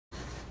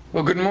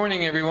Well, good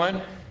morning,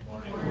 everyone.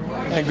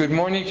 And good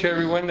morning to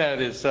everyone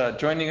that is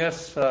joining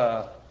us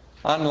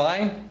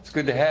online. It's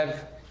good to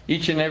have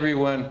each and every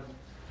one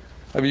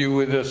of you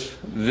with us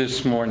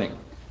this morning.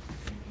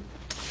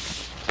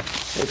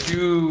 If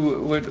you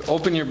would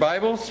open your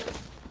Bibles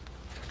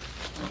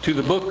to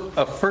the book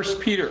of 1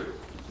 Peter.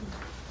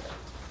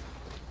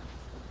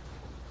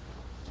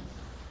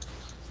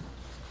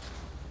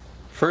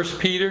 1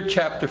 Peter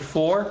chapter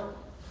 4.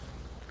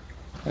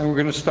 And we're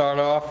going to start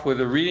off with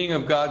a reading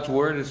of God's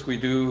Word as we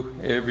do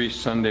every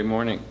Sunday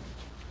morning.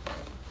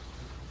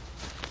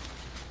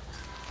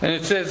 And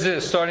it says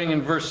this, starting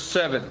in verse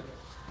 7.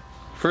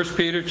 1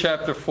 Peter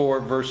chapter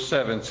 4, verse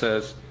 7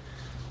 says,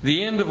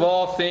 "The end of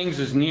all things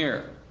is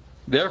near.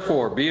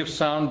 Therefore, be of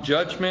sound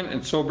judgment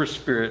and sober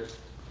spirit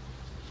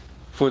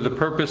for the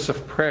purpose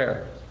of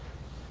prayer.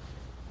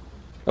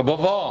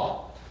 Above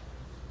all,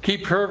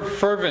 keep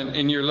fervent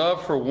in your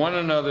love for one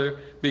another,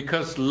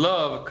 because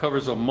love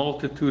covers a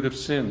multitude of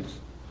sins.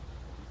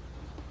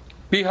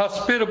 Be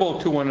hospitable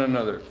to one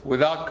another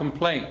without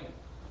complaint.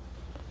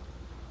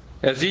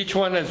 As each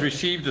one has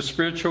received a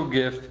spiritual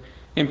gift,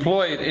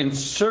 employ it in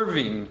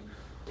serving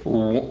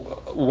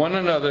one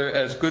another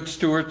as good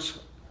stewards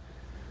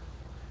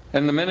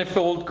and the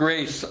manifold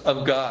grace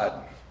of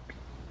God.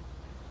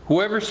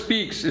 Whoever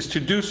speaks is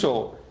to do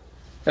so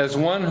as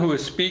one who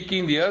is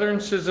speaking the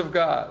utterances of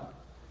God.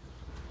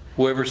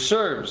 Whoever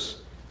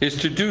serves is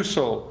to do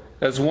so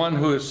as one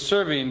who is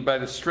serving by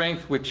the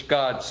strength which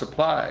God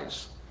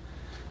supplies,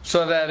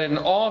 so that in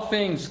all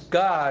things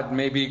God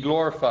may be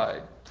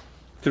glorified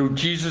through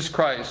Jesus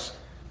Christ,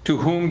 to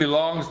whom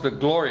belongs the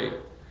glory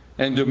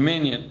and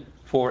dominion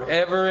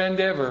forever and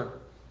ever.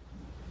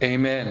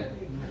 Amen.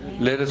 Amen.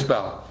 Let us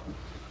bow.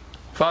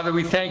 Father,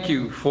 we thank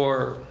you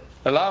for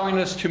allowing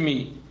us to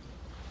meet.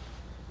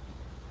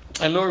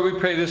 And Lord, we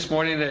pray this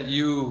morning that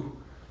you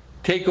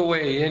take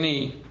away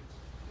anything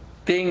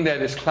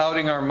that is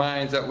clouding our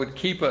minds that would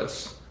keep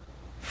us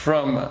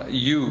from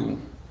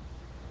you.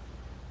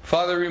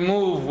 Father,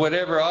 remove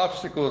whatever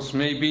obstacles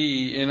may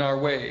be in our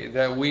way,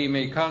 that we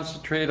may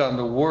concentrate on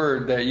the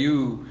word that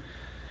you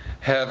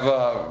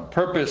have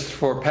purposed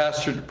for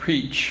Pastor to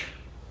preach.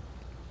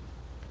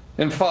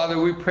 And Father,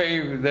 we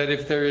pray that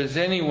if there is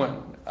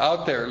anyone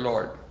out there,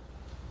 Lord,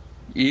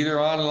 either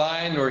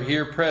online or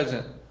here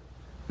present,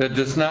 that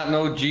does not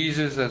know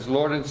Jesus as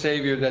Lord and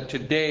Savior, that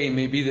today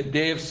may be the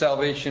day of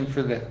salvation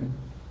for them.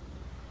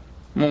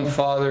 Oh,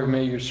 Father,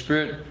 may your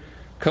Spirit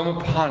come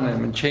upon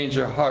them and change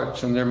their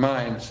hearts and their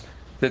minds,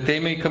 that they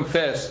may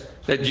confess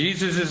that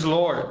Jesus is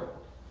Lord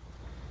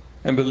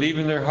and believe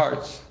in their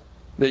hearts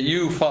that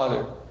you,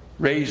 Father,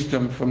 raised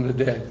them from the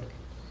dead.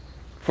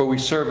 For we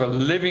serve a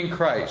living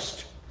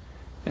Christ.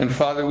 And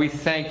Father, we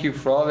thank you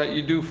for all that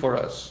you do for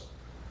us.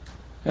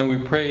 And we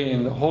pray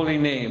in the holy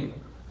name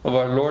of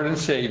our Lord and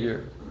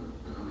Savior.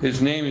 His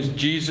name is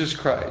Jesus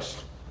Christ.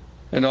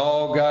 And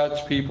all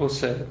God's people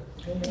said,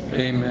 Amen.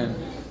 Amen.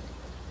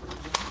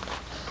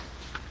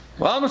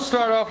 Well, I'm going to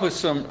start off with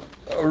some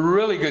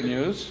really good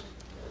news.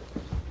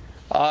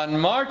 On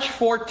March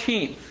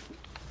 14th,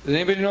 does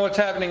anybody know what's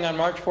happening on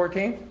March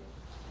 14th?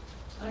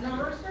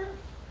 Anniversary?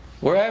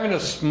 We're having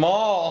a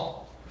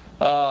small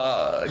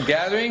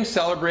gathering,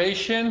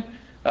 celebration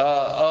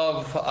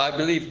of, I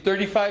believe,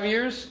 35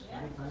 years?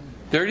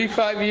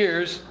 35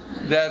 years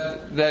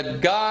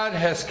that God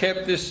has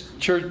kept this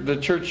church, the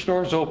church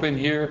doors open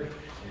here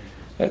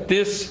at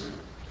this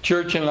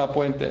church in La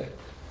Puente.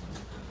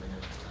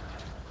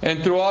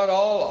 And throughout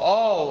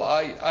all,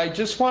 I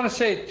just want to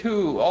say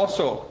too,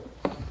 also,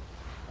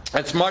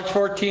 it's March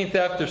 14th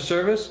after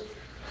service.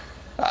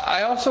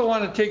 I also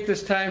want to take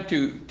this time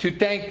to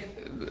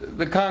thank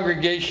the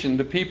congregation,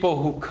 the people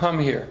who come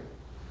here.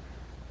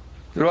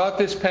 Throughout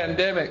this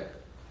pandemic,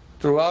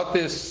 throughout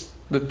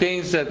the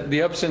things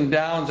the ups and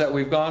downs that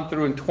we've gone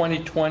through in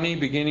 2020,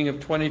 beginning of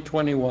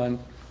 2021. You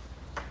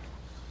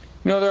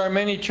know, there are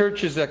many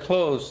churches that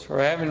closed or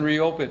haven't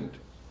reopened.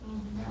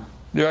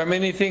 There are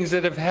many things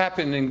that have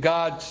happened in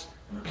God's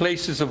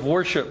places of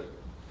worship.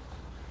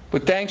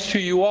 But thanks to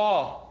you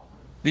all,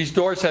 these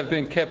doors have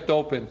been kept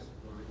open.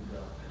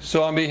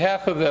 So on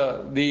behalf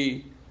of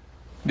the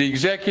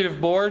executive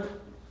board,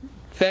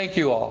 thank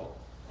you all.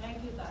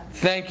 Thank you, God.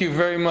 Thank you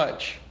very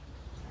much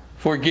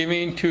for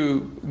giving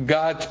to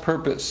God's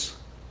purpose.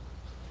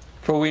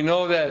 For we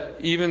know that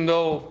even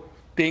though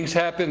things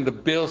happen, the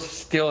bills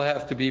still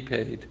have to be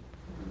paid.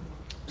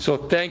 So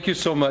thank you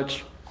so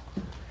much,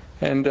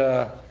 and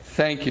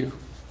thank you.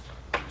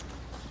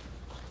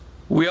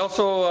 We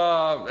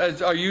also,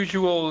 as our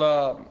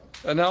usual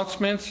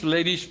announcements,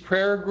 Ladies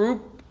Prayer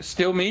Group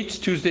still meets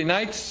Tuesday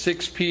nights,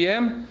 6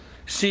 p.m.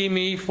 See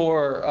me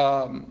for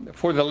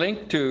the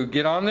link to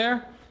get on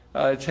there.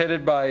 It's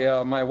headed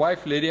by my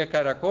wife, Lydia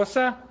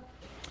Caracosa.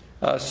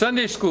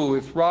 Sunday School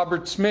with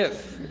Robert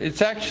Smith.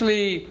 It's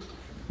actually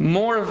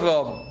more of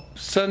a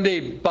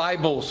Sunday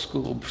Bible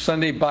school,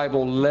 Sunday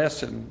Bible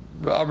lesson.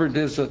 Robert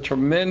does a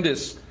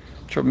tremendous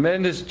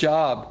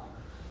job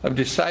of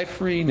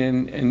deciphering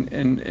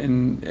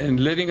and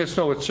letting us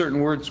know what certain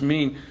words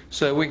mean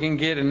so that we can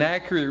get an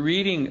accurate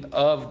reading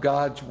of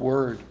God's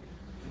Word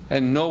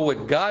and know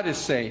what God is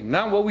saying.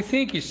 Not what we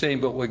think He's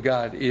saying, but what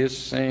God is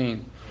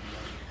saying.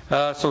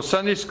 So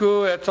Sunday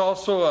school, that's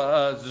also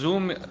a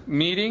Zoom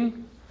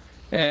meeting.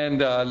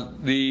 And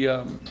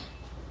the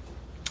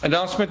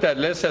announcement that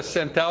Les has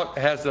sent out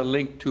has a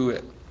link to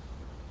it.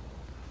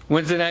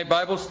 Wednesday night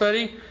Bible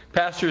study,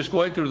 Pastor is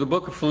going through the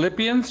book of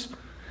Philippians.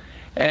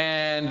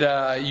 And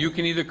you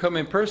can either come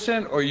in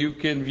person or you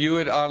can view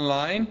it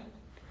online.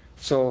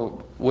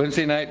 So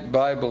Wednesday night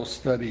Bible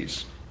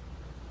studies.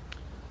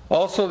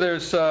 Also,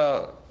 there's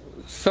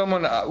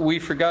someone we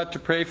forgot to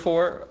pray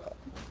for.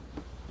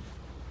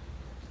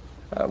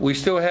 We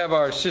still have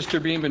our sister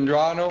Bea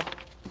Medrano.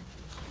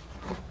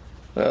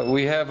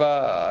 We have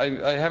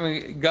I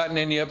haven't gotten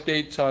any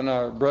updates on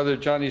our brother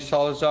Johnny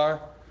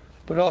Salazar,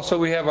 but also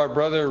we have our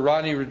brother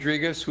Ronnie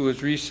Rodriguez, who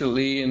was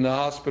recently in the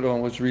hospital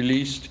and was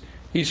released.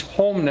 He's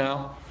home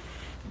now,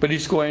 but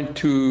he's going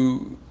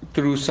through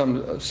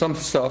some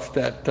stuff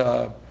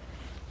that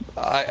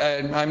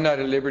I'm not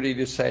at liberty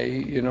to say.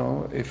 You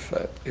know,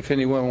 if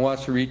anyone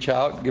wants to reach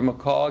out, give them a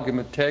call, give them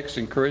a text,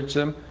 encourage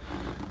them.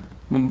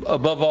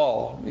 Above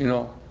all, you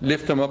know,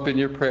 lift them up in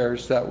your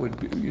prayers. That would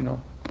be, you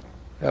know,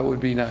 that would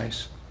be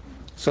nice.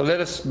 So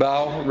let us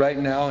bow right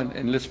now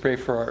and let's pray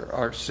for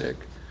our sick.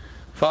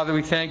 Father,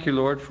 we thank you,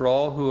 Lord, for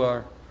all who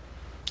are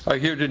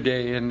here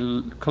today,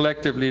 and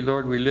collectively,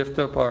 Lord, we lift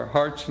up our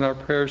hearts and our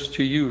prayers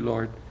to you,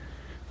 Lord,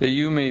 that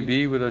you may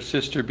be with our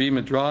sister Bea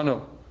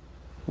Medrano,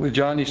 with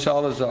Johnny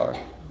Salazar,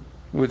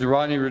 with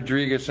Ronnie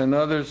Rodriguez, and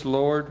others,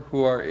 Lord,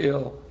 who are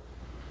ill.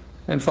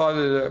 And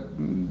Father,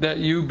 that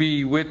you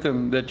be with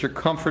them, that your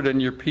comfort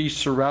and your peace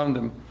surround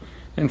them.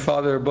 And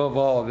Father, above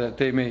all, that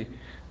they may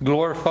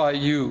glorify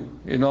you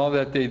in all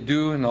that they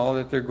do and all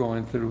that they're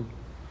going through.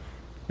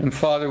 And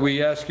Father,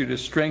 we ask you to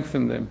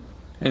strengthen them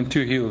and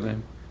to heal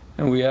them.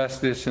 And we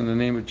ask this in the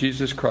name of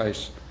Jesus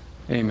Christ.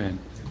 Amen.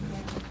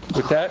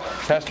 With that,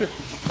 Pastor.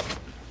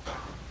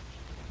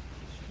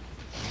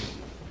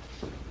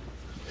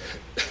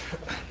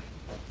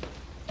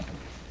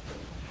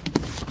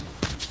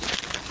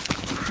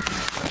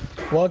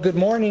 Well, good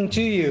morning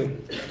to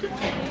you.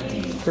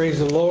 Praise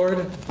the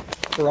Lord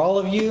for all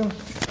of you.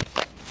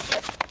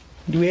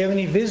 Do we have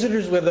any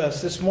visitors with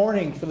us this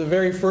morning for the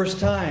very first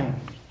time?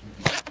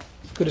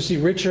 It's good to see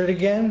Richard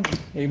again.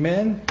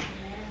 Amen.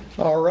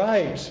 All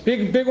right.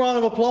 Big round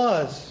of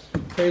applause.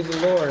 Praise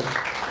the Lord.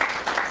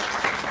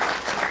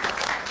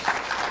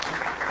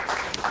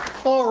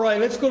 All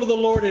right, let's go to the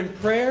Lord in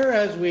prayer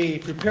as we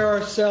prepare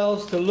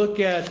ourselves to look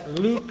at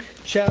Luke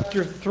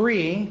chapter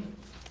 3.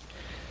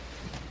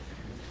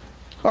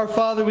 Our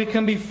Father, we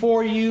come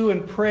before you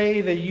and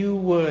pray that you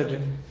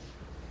would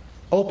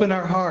open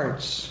our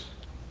hearts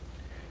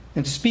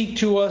and speak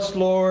to us,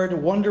 Lord,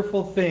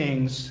 wonderful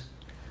things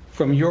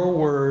from your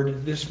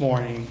word this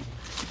morning.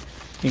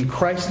 In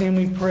Christ's name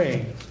we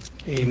pray.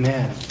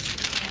 Amen.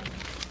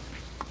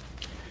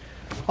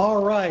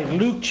 All right,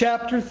 Luke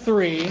chapter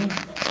 3.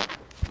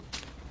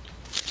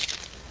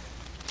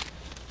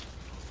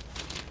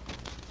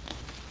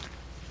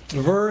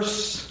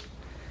 Verse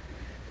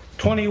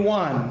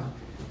 21.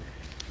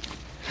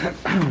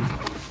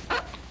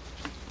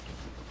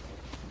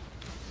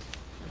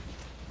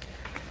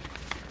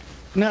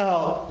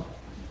 Now,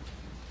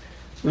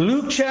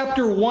 Luke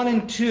chapter 1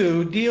 and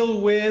 2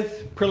 deal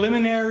with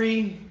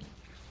preliminary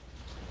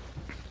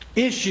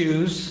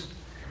issues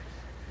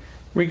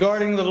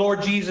regarding the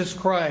Lord Jesus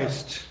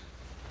Christ.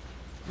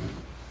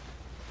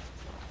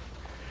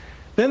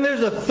 Then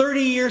there's a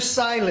 30-year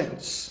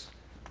silence.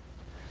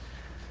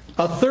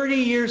 A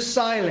 30-year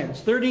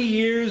silence. 30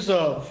 years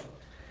of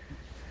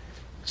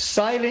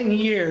silent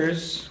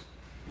years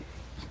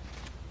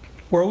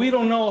where we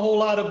don't know a whole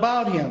lot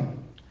about him.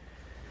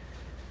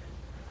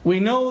 We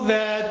know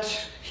that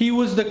he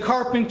was the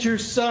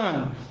carpenter's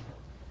son.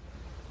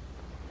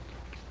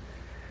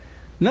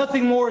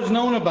 Nothing more is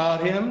known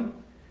about him.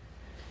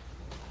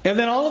 And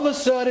then all of a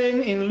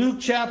sudden in Luke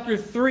chapter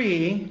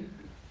 3,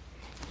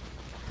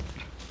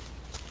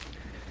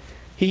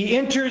 he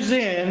enters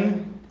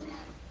in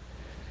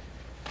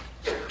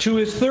to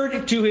his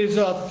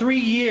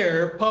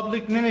 3-year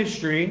public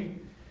ministry,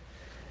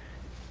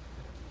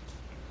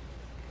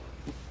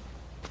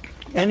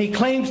 and he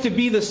claims to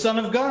be the Son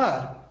of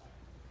God.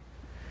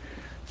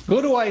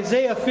 Go to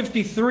Isaiah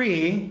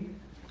 53.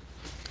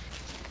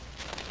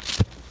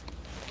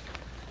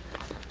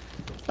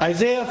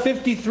 Isaiah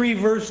 53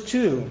 verse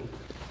 2.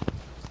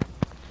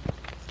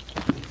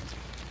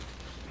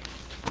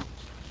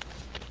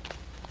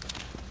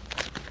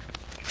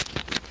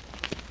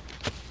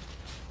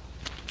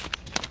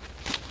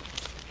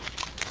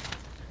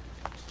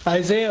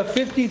 Isaiah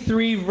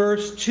 53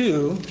 verse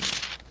 2.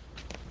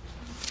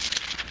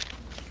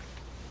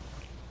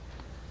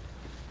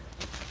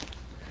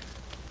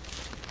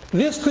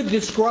 This could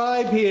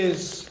describe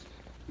his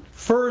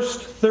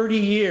first 30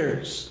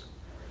 years.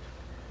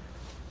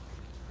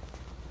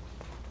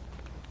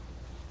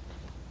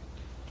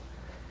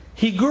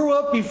 He grew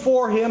up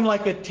before him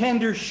like a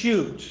tender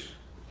shoot,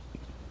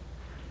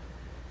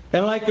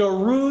 and like a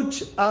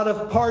root out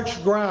of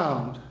parched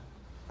ground.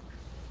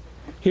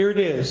 Here it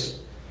is.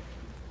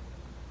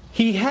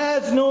 He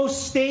has no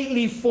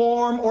stately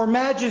form or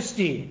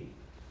majesty,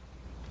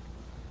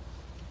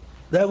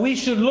 that we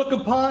should look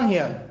upon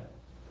him,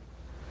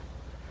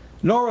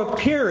 nor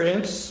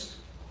appearance,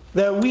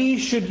 that we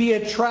should be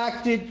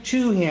attracted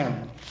to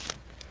him.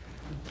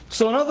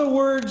 So in other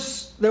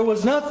words, there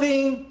was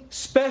nothing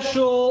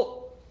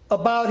special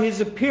about his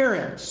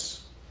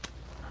appearance.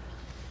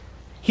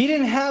 He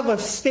didn't have a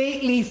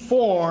stately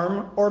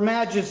form or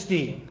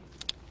majesty.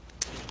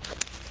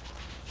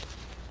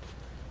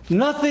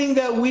 Nothing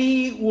that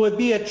we would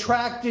be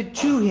attracted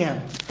to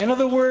him. In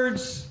other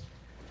words,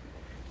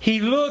 he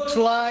looked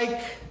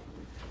like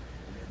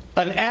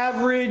an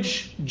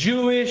average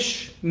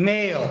Jewish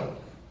male.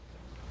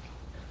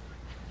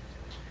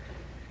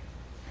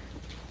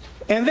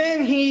 And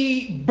then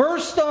he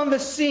burst on the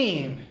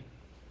scene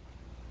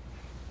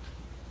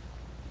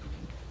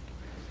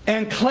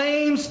and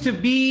claims to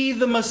be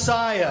the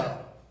Messiah.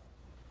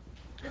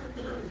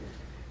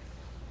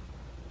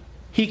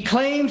 He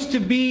claims to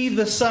be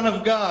the Son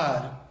of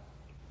God.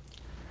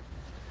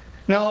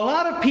 Now, a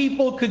lot of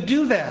people could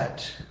do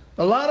that.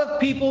 A lot of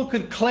people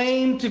could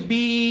claim to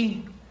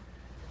be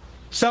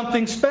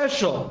something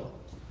special.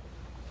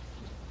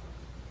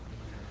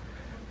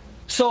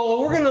 So what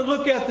we're going to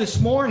look at this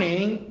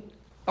morning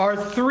are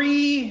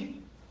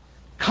 3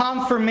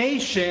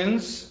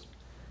 confirmations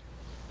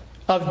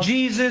of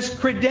Jesus'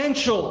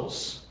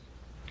 credentials.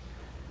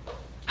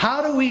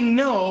 How do we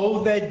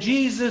know that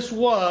Jesus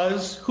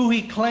was who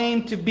he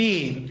claimed to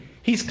be?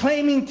 He's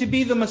claiming to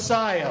be the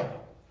Messiah.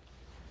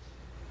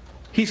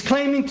 He's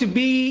claiming to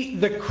be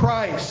the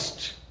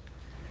Christ,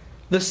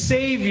 the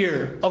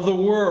Savior of the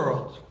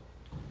world.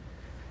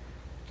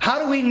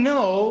 How do we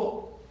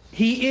know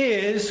he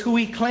is who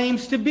he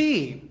claims to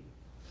be?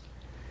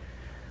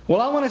 Well,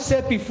 I want to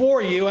set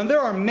before you, and there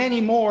are many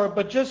more,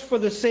 but just for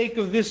the sake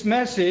of this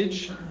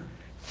message,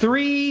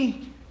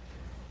 3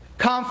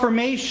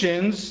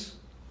 confirmations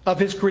of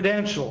his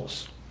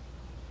credentials.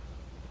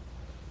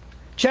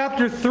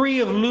 Chapter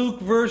 3 of Luke,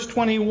 verse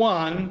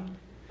 21,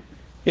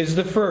 is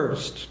the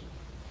first.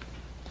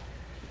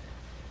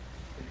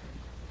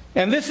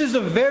 And this is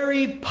a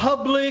very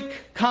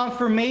public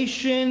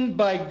confirmation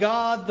by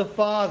God the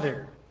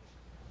Father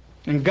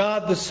and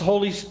God the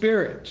Holy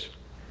Spirit.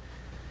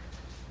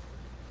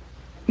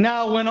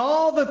 Now, when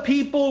all the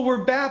people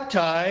were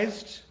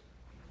baptized,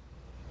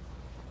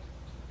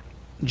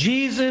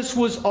 Jesus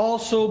was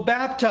also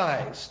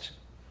baptized.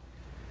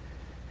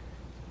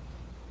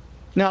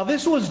 Now,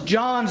 this was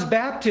John's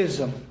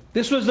baptism.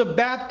 This was a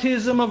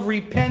baptism of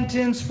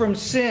repentance from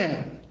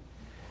sin.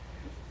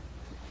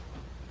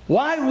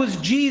 Why was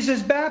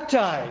Jesus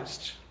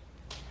baptized?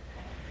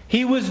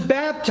 He was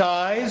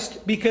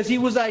baptized because he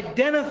was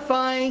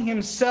identifying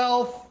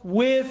himself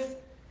with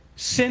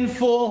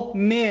sinful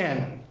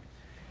men.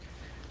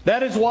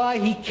 That is why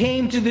he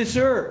came to this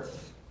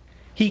earth.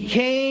 He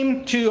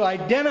came to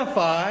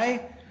identify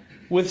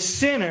with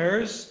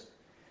sinners,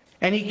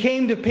 and he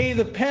came to pay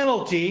the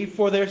penalty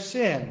for their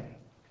sin.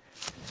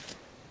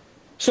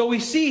 So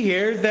we see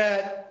here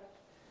that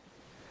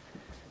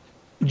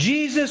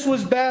Jesus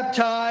was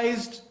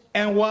baptized,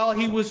 and while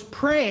he was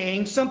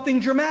praying, something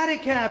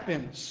dramatic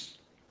happens.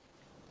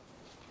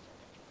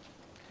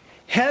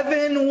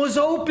 Heaven was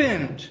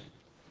opened,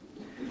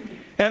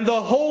 and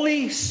the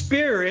Holy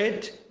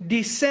Spirit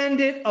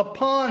descended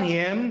upon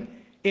him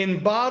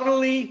in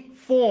bodily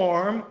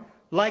form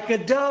like a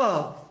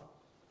dove.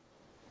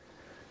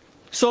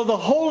 So the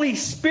Holy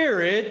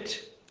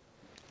Spirit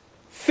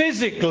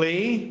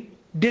physically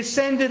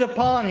descended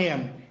upon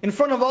him in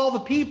front of all the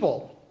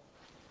people.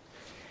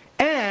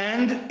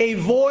 And a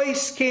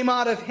voice came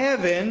out of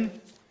heaven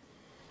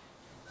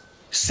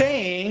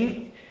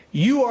saying,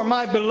 "You are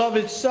my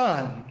beloved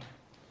Son.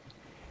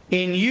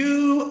 In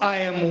you I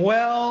am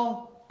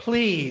well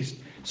pleased."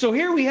 So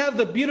here we have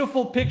the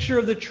beautiful picture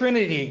of the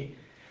Trinity.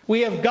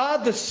 We have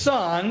God the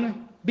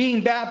Son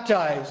being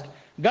baptized,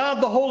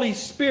 God the Holy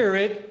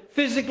Spirit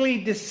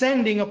physically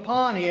descending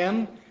upon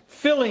him,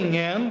 filling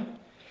him,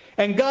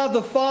 and God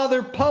the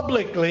Father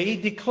publicly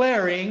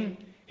declaring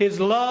his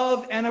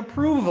love and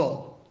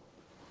approval.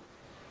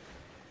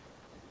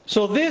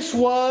 So this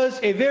was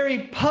a very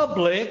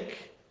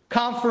public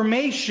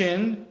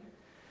confirmation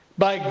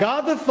by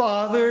God the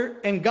Father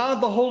and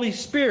God the Holy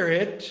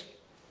Spirit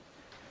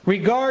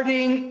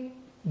regarding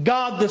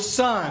God the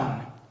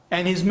Son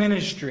and his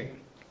ministry.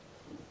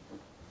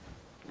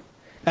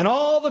 And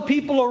all the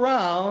people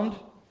around,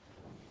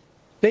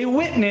 they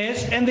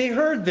witnessed and they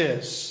heard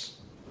this.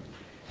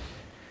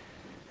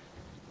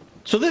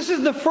 So this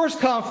is the first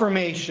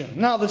confirmation.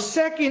 Now the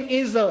second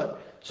is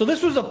so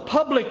this was a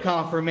public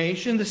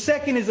confirmation. The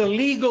second is a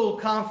legal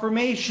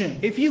confirmation.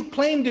 If you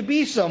claim to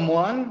be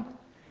someone,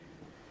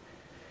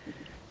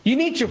 you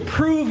need to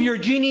prove your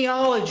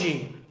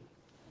genealogy.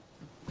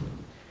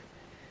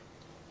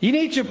 You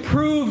need to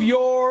prove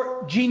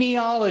your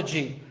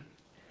genealogy.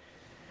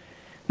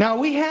 Now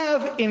we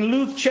have in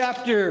Luke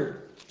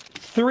chapter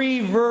 3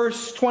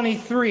 verse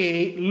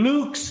 23,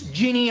 Luke's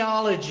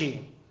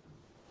genealogy.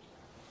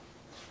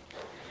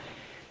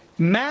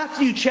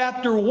 Matthew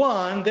chapter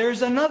 1,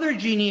 there's another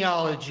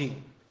genealogy.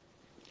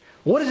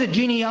 What is a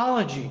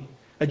genealogy?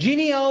 A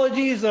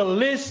genealogy is a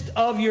list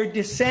of your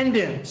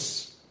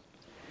descendants.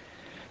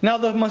 Now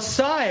the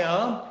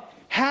Messiah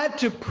had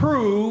to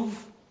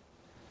prove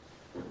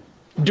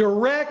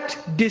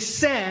direct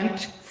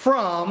descent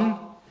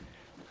from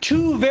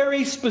two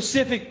very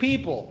specific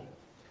people.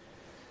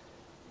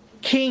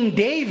 King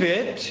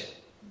David,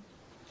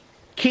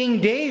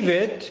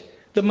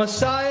 the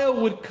Messiah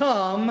would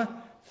come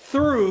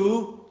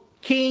through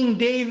King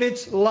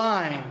David's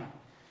line.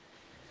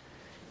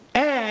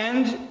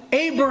 And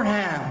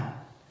Abraham,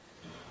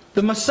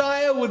 the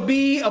Messiah would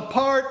be a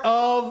part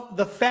of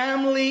the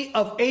family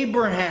of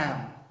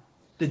Abraham,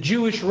 the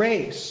Jewish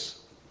race.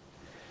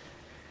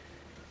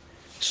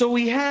 So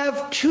we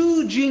have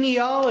two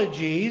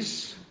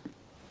genealogies,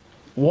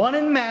 one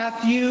in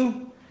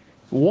Matthew,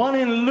 one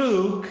in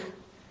Luke,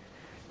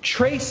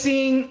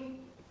 tracing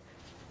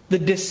the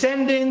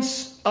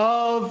descendants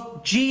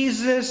of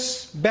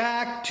Jesus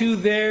back to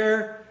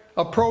their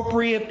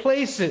appropriate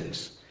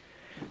places.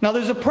 Now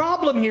there's a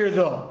problem here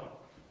though.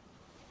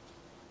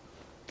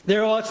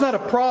 It's not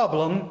a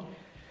problem.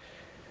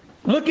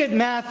 Look at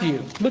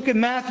Matthew. Look at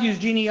Matthew's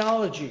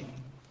genealogy.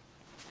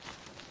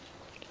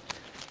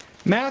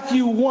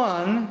 Matthew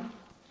 1,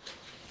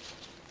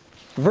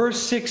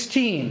 verse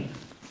 16.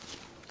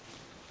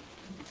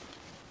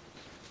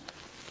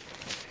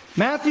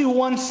 Matthew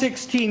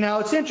 1:16. Now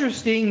it's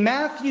interesting,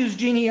 Matthew's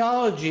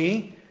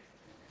genealogy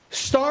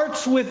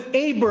starts with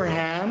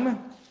Abraham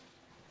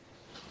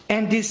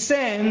and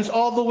descends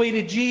all the way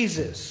to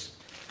Jesus.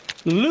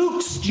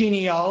 Luke's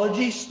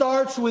genealogy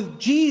starts with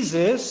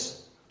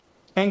Jesus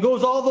and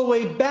goes all the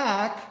way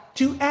back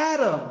to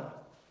Adam.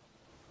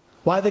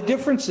 Why the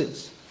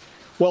differences?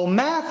 Well,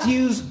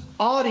 Matthew's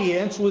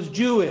audience was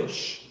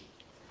Jewish.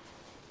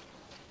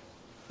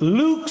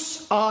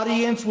 Luke's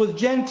audience was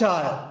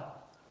Gentile.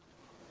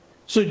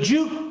 So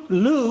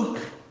Luke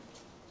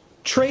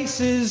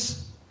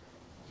traces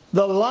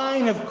the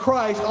line of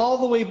Christ all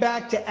the way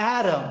back to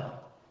Adam.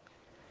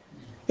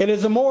 It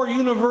is a more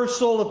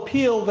universal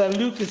appeal that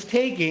Luke is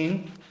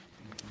taking.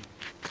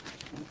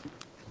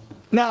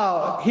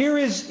 Now, here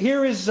is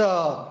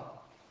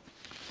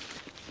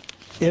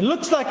it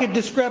looks like a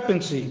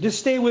discrepancy. Just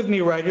stay with me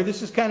right here.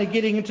 This is kind of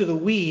getting into the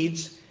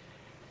weeds.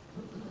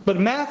 But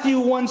Matthew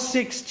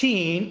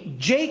 1:16,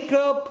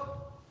 Jacob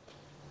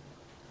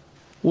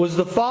was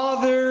the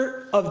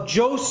father of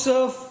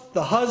Joseph,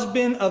 the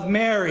husband of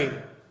Mary.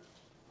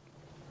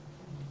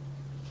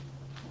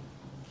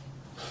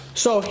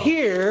 So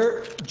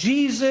here,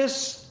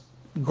 Jesus'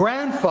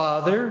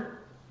 grandfather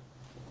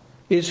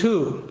is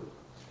who?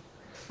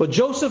 Well,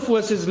 Joseph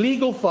was his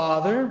legal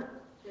father.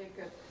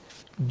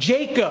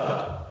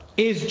 Jacob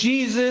is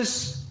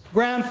Jesus'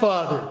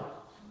 grandfather.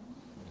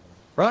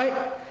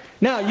 Right?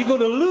 Now, you go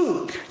to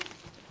Luke,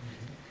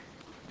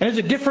 and there's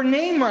a different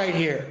name right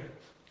here.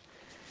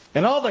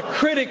 And all the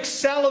critics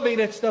salivate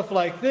at stuff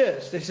like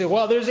this. They say,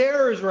 well, there's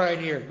errors right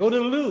here. Go to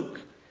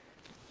Luke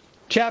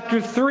chapter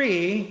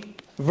 3,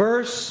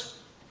 verse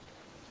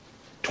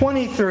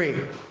 23.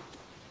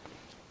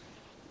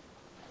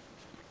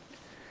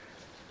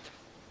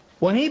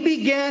 When he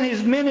began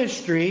his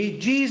ministry,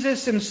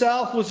 Jesus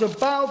himself was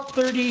about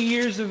 30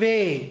 years of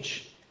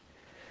age,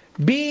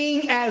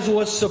 being, as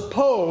was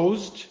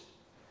supposed,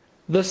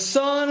 the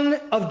son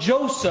of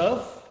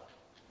Joseph,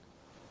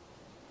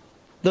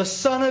 the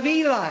son of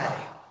Eli.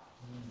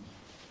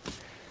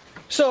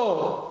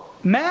 So,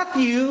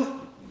 Matthew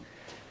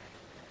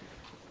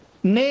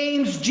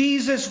names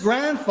Jesus'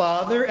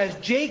 grandfather as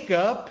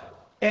Jacob,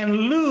 and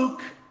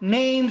Luke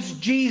names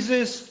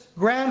Jesus'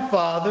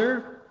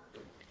 grandfather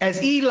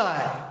as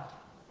Eli.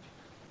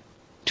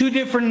 Two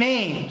different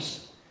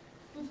names.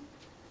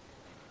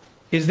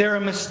 Is there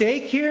a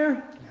mistake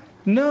here?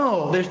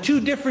 No, there's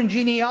two different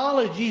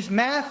genealogies.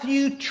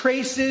 Matthew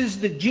traces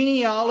the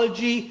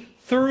genealogy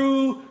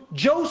through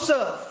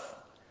Joseph.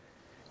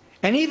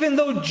 And even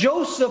though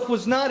Joseph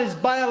was not his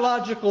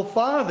biological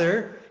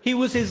father, he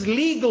was his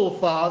legal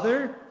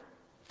father,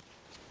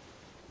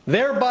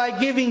 thereby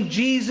giving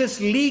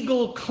Jesus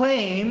legal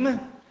claim.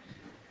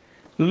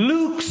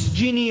 Luke's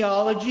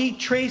genealogy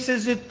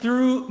traces it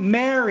through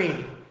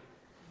Mary,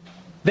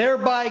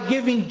 thereby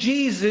giving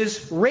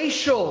Jesus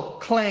racial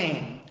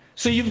claim.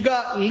 So you've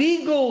got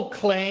legal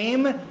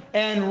claim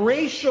and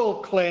racial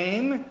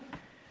claim.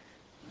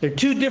 They're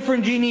two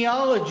different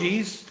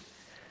genealogies.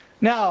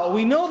 Now,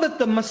 we know that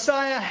the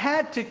Messiah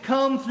had to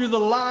come through the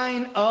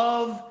line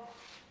of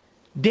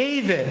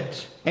David.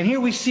 And here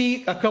we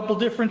see a couple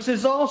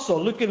differences also.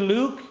 Look at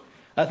Luke.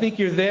 I think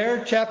you're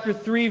there. Chapter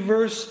 3,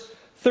 verse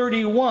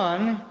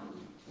 31.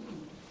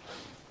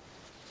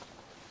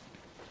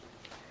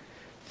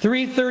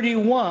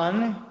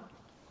 3:31.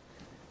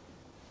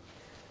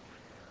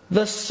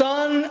 the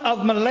son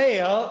of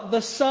Malaiah, the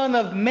son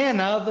of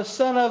Menna, the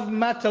son of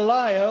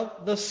Mattaliah,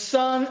 the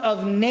son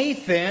of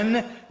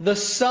Nathan, the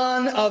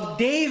son of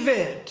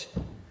David.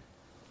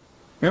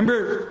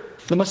 Remember,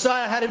 the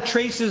Messiah had to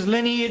trace his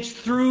lineage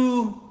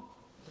through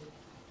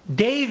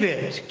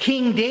David,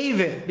 King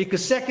David,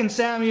 because 2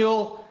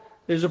 Samuel,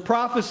 there's a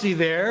prophecy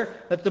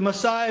there that the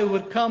Messiah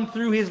would come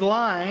through his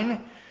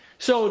line.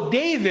 So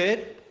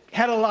David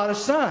had a lot of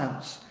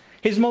sons.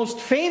 His most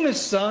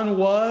famous son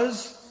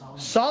was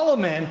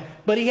Solomon,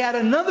 but he had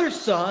another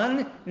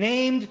son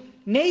named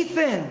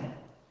Nathan.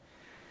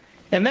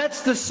 And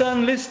that's the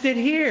son listed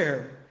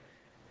here.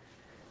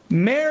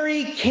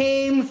 Mary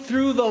came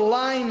through the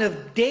line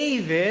of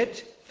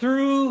David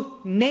through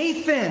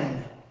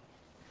Nathan.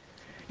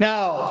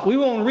 Now, we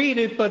won't read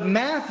it, but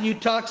Matthew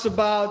talks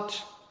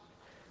about,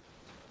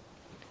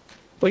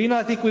 well,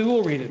 I think we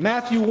will read it.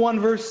 Matthew 1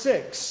 verse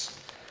 6.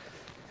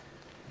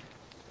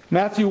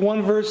 Matthew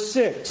 1 verse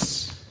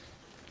 6.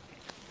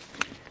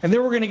 And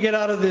then we're going to get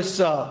out of this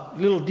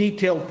little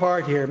detailed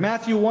part here.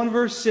 Matthew 1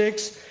 verse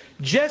 6.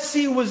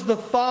 Jesse was the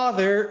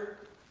father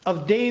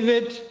of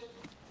David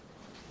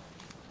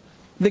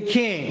the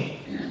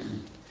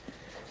king.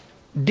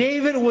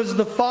 David was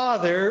the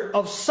father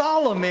of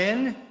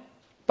Solomon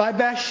by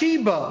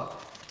Bathsheba.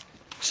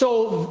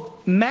 So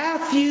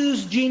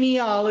Matthew's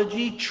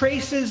genealogy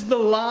traces the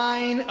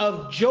line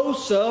of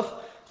Joseph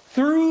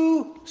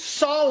through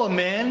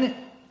Solomon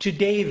to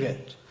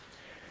David.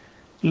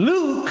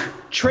 Luke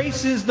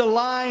traces the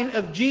line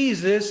of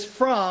Jesus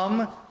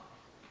from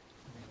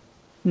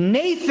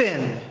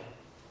Nathan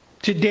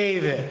to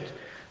David.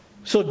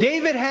 So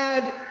David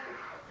had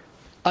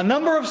a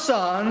number of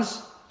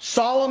sons.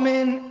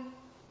 Solomon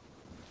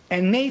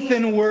and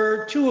Nathan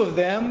were two of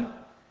them.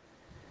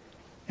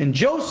 And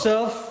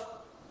Joseph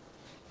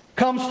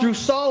comes through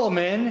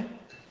Solomon,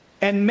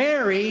 and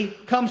Mary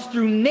comes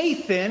through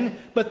Nathan,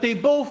 but they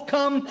both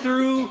come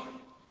through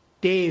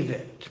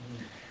David.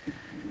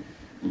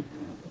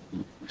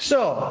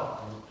 So,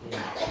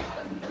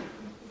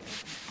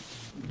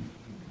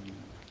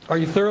 are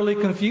you thoroughly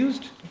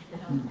confused?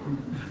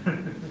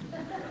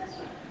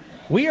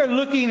 We are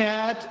looking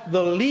at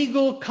the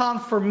legal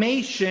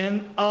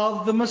confirmation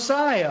of the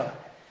Messiah.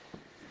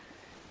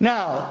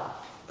 Now,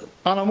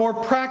 on a more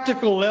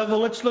practical level,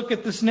 let's look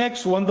at this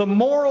next one, the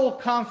moral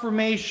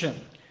confirmation.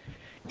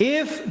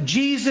 If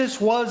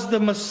Jesus was the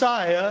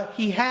Messiah,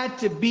 he had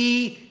to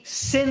be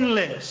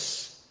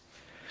sinless.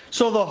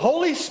 So the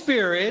Holy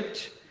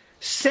Spirit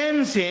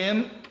sends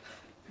him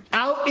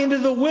out into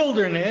the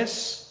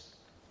wilderness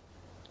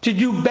to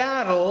do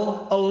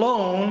battle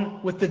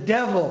alone with the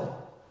devil.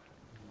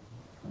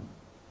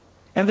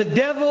 And the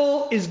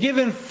devil is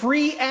given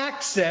free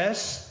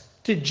access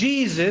to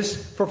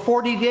Jesus for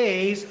 40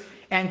 days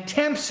and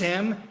tempts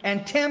him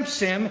and tempts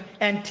him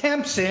and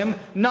tempts him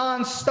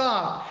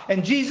nonstop.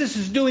 And Jesus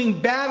is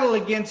doing battle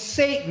against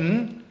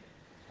Satan.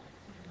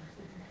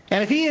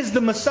 And if he is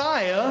the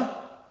Messiah,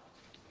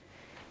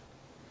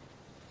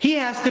 he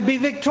has to be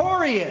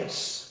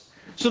victorious.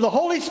 So the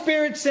Holy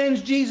Spirit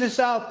sends Jesus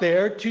out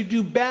there to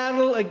do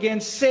battle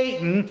against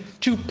Satan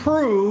to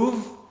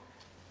prove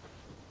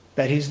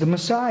that he's the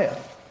Messiah,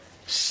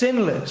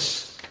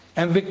 sinless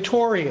and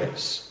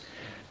victorious.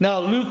 Now,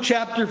 Luke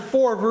chapter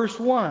 4, verse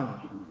 1.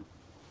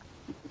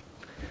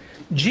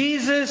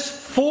 Jesus,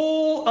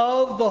 full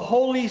of the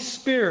Holy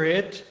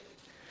Spirit,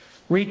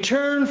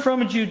 returned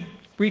from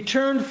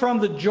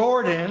the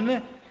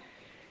Jordan,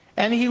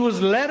 and he was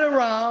led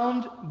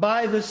around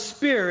by the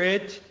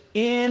Spirit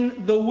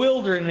in the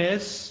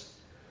wilderness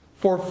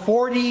for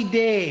 40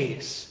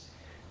 days,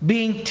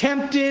 being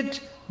tempted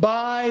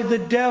by the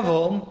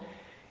devil.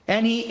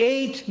 And he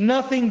ate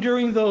nothing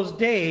during those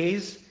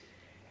days,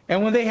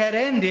 and when they had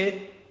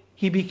ended,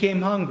 he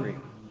became hungry.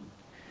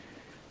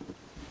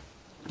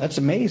 That's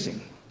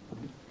amazing.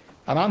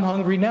 And I'm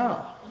hungry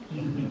now.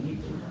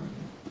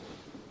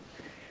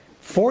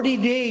 40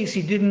 days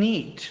he didn't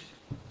eat.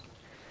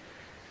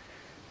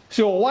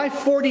 So why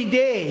 40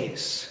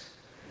 days?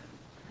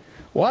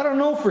 Well, I don't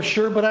know for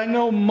sure, but I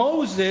know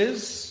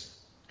Moses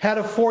had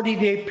a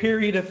 40-day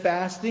period of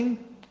fasting.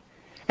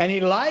 And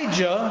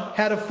Elijah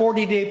had a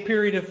 40-day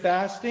period of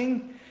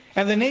fasting.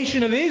 And the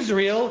nation of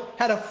Israel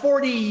had a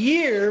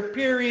 40-year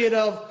period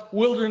of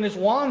wilderness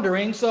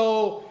wandering.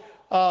 So,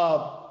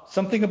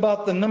 something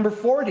about the number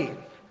 40.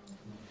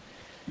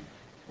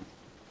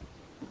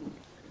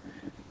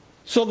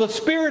 So the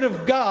Spirit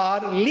of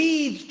God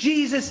leads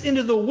Jesus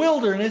into the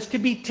wilderness to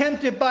be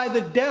tempted by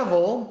the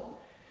devil.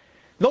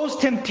 Those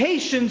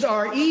temptations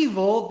are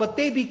evil, but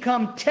they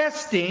become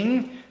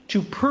testing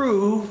to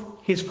prove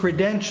his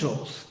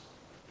credentials.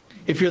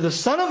 If you're the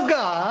Son of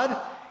God,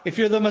 if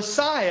you're the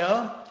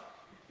Messiah,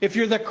 if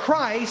you're the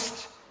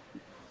Christ,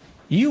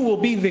 you will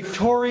be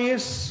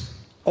victorious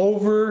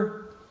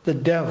over the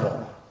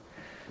devil.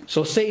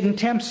 So Satan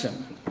tempts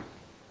him.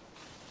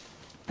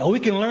 Now we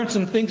can learn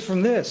some things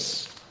from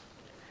this.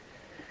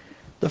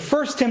 The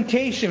first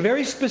temptation,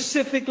 very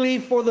specifically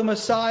for the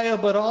Messiah,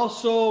 but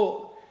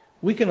also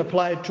we can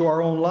apply it to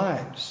our own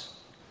lives.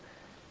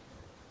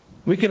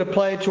 We could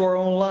apply it to our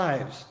own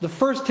lives. The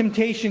first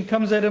temptation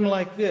comes at him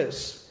like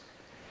this.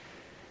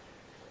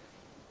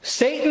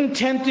 Satan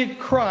tempted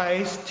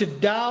Christ to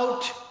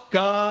doubt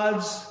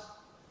God's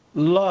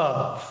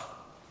love.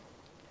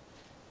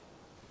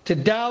 To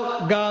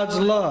doubt God's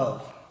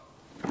love.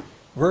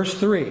 Verse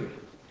 3.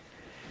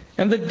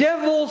 And the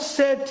devil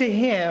said to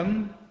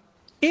him,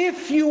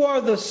 if you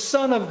are the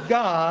Son of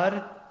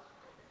God,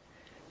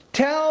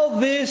 tell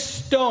this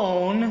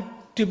stone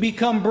to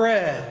become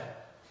bread.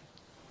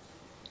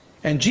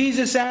 And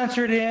Jesus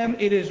answered him,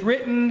 it is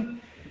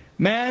written,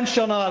 man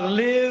shall not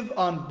live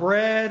on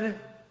bread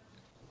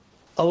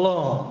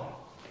alone.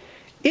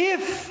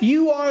 If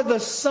you are the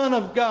Son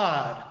of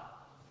God,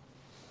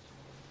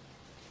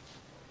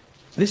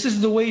 this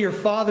is the way your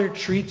Father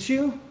treats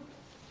you?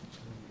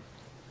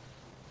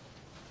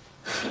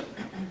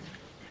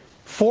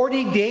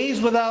 40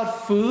 days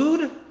without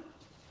food?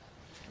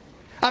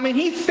 I mean,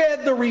 he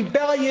fed the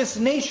rebellious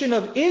nation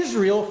of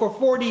Israel for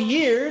 40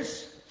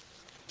 years.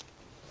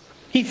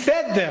 He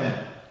fed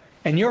them.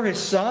 And you're his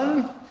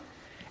son?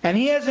 And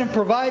he hasn't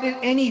provided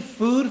any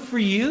food for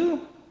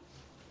you?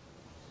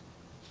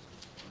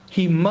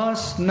 He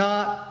must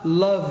not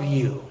love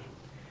you.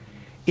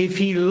 If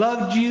he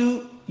loved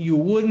you, you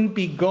wouldn't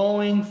be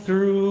going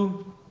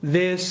through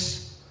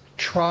this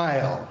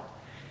trial.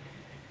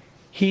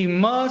 He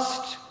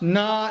must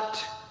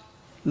not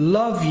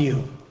love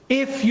you.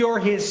 If you're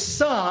his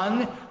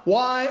son,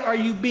 why are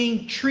you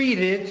being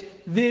treated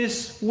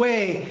this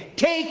way?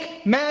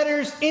 Take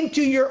matters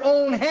into your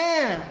own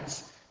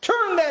hands.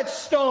 Turn that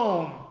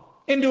stone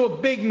into a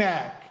Big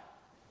Mac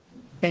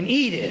and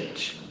eat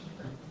it.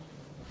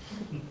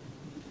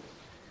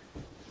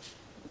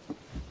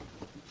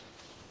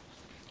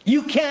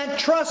 You can't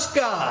trust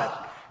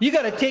God. You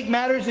got to take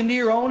matters into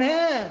your own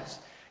hands.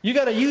 You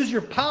got to use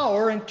your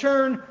power and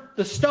turn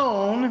the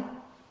stone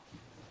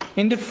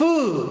into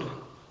food.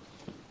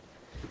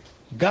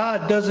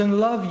 God doesn't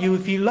love you.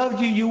 If he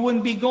loved you, you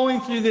wouldn't be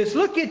going through this.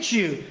 Look at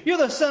you. You're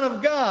the Son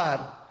of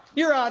God.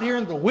 You're out here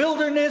in the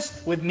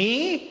wilderness with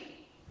me.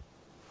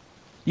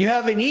 You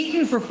haven't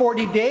eaten for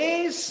 40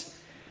 days.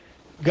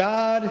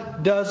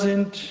 God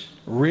doesn't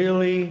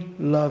really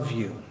love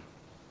you,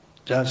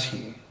 does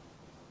he?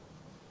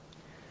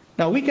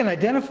 Now, we can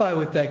identify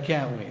with that,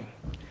 can't we?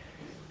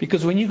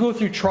 Because when you go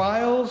through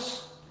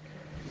trials,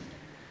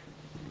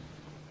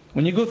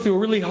 when you go through a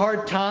really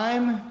hard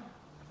time,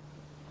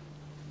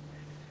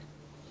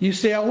 you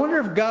say, I wonder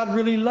if God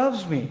really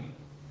loves me.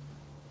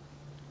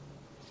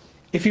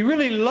 If he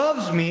really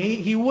loves me,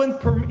 he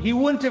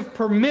wouldn't have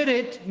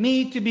permitted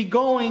me to be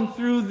going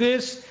through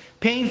this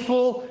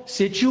painful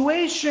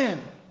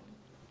situation.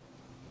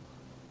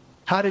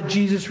 How did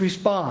Jesus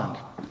respond?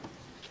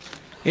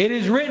 It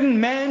is written,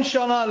 man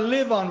shall not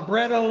live on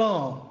bread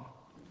alone.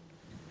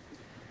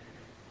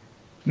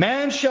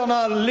 Man shall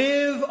not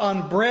live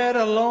on bread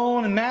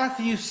alone. And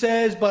Matthew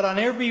says, but on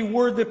every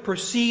word that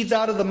proceeds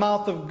out of the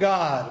mouth of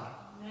God.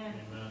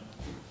 Amen.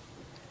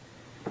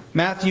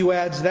 Matthew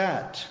adds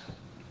that.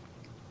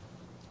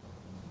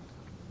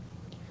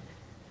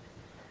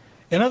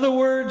 In other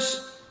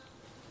words,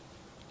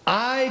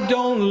 I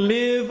don't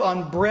live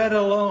on bread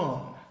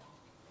alone.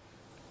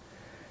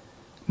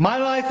 My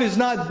life is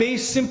not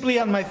based simply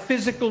on my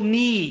physical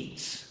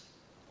needs.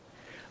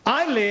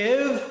 I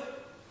live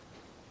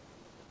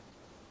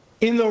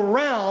in the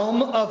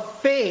realm of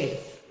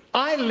faith.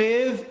 I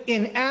live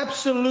in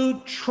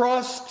absolute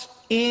trust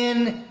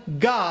in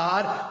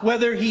God.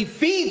 Whether he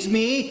feeds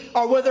me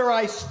or whether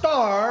I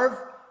starve,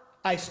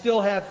 I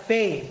still have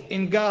faith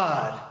in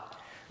God.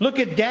 Look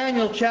at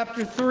Daniel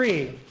chapter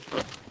 3.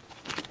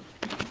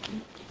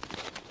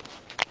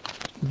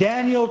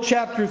 Daniel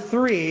chapter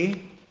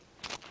 3.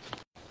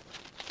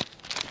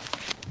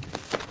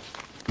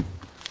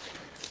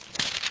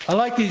 I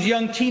like these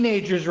young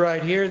teenagers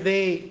right here.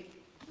 They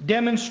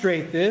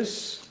demonstrate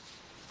this.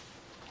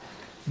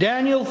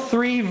 Daniel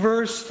 3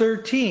 verse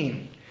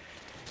 13.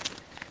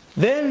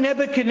 Then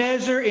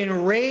Nebuchadnezzar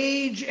in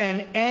rage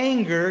and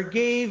anger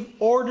gave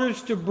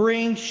orders to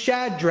bring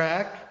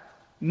Shadrach,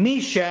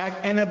 Meshach,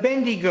 and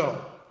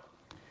Abednego.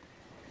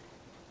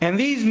 And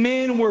these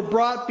men were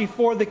brought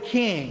before the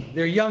king.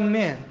 They're young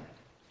men.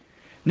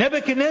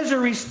 Nebuchadnezzar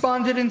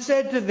responded and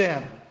said to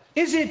them,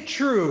 is it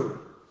true,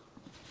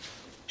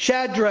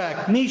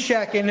 Shadrach,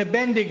 Meshach, and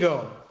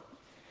Abednego,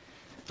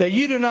 that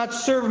you do not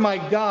serve my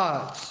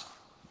gods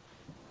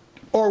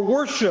or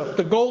worship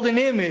the golden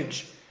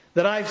image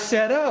that I've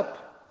set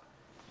up?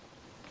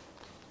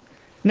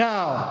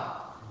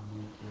 Now,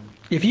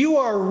 if you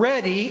are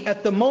ready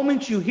at the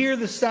moment you hear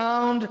the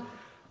sound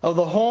of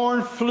the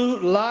horn,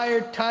 flute,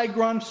 lyre,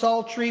 tigron,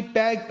 psaltery,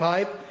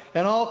 bagpipe,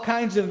 and all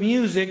kinds of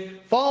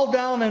music, fall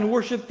down and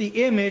worship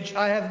the image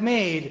I have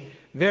made.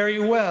 Very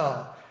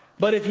well.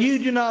 But if you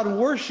do not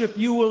worship,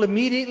 you will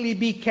immediately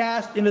be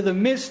cast into the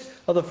midst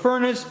of the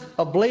furnace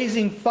of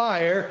blazing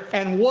fire.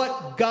 And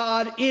what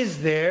God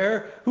is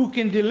there who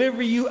can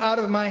deliver you out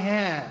of my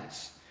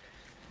hands?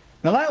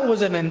 Now that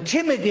was an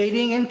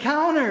intimidating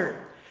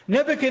encounter.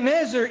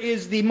 Nebuchadnezzar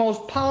is the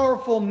most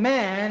powerful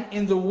man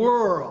in the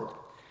world.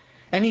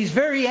 And he's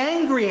very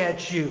angry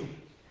at you.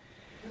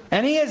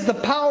 And he has the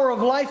power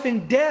of life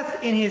and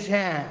death in his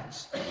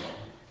hands.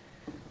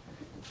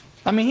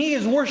 I mean, he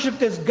is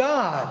worshipped as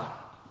God.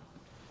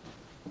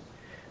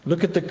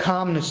 Look at the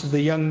calmness of the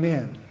young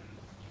men.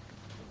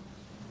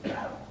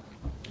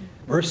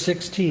 Verse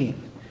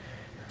 16.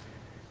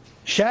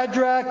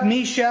 Shadrach,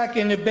 Meshach,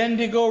 and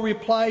Abednego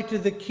replied to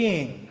the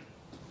king,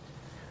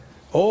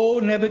 O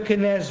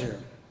Nebuchadnezzar,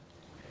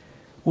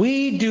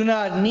 we do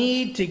not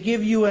need to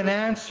give you an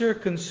answer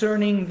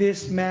concerning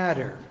this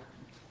matter.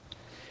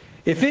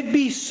 If it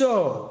be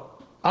so,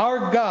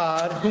 our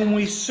God, whom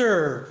we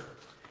serve,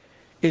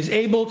 is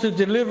able to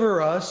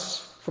deliver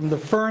us from the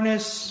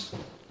furnace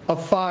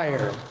of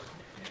fire,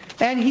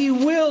 and he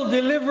will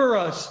deliver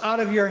us out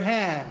of your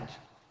hand,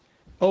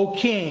 O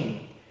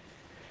king.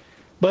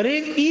 But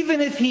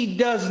even if he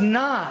does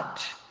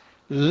not,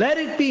 let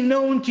it be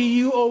known to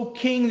you, O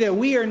king, that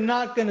we are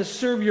not going to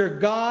serve your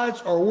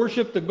gods or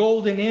worship the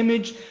golden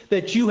image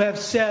that you have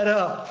set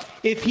up.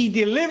 If he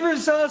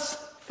delivers us,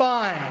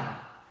 fine.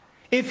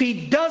 If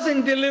he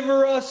doesn't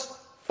deliver us,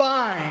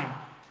 fine.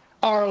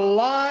 Our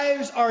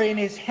lives are in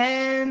his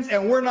hands,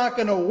 and we're not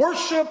going to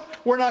worship,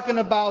 we're not going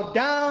to bow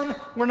down,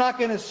 we're not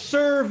going to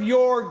serve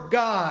your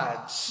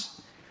gods.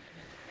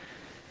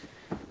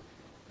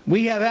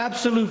 We have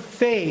absolute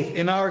faith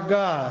in our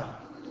God.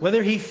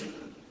 Whether he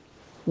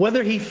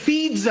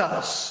feeds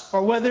us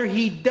or whether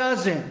he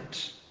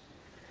doesn't,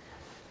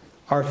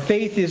 our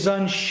faith is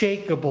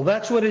unshakable.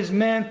 That's what is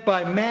meant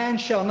by man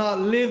shall not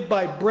live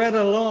by bread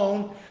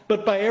alone,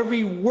 but by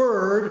every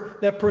word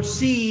that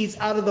proceeds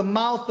out of the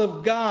mouth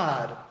of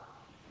God.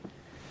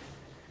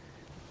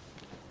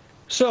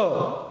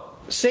 So,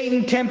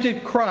 Satan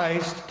tempted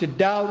Christ to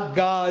doubt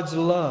God's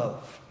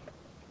love.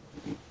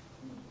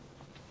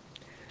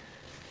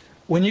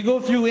 When you go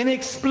through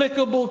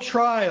inexplicable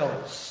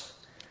trials,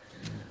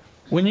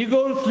 when you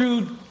go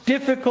through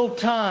difficult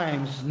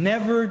times,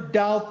 never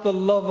doubt the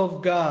love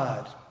of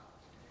God.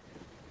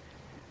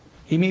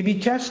 He may be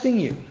testing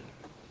you.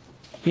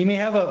 He may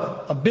have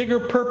a bigger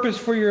purpose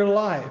for your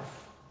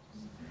life.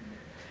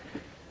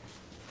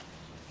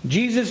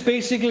 Jesus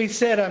basically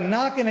said, I'm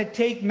not going to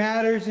take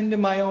matters into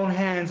my own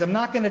hands. I'm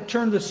not going to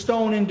turn the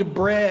stone into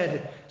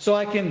bread so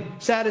I can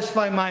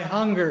satisfy my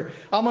hunger.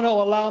 I'm going to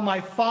allow my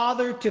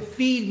Father to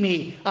feed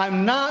me.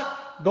 I'm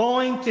not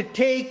going to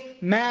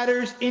take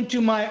matters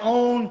into my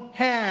own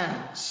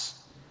hands.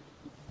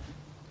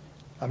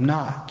 I'm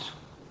not.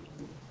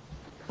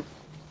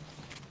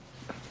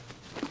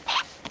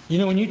 You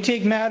know, when you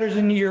take matters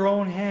into your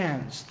own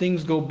hands,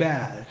 things go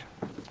bad.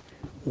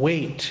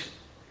 Wait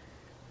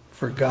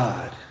for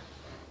God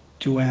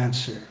to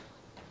answer.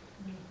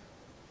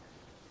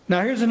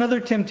 Now here's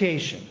another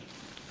temptation.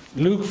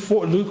 Luke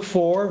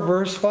 4,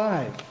 verse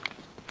 5.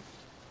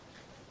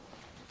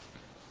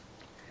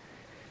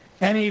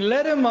 And he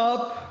led him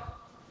up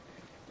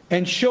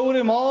and showed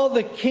him all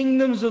the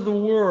kingdoms of the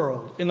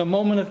world in a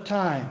moment of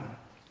time.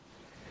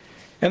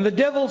 And the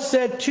devil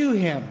said to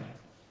him,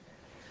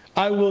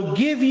 I will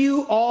give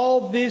you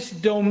all this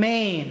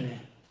domain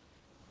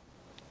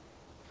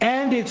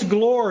and its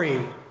glory,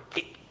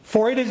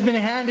 for it has been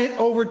handed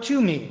over to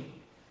me.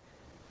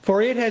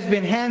 For it has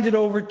been handed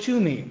over to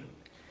me.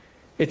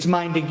 It's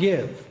mine to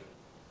give.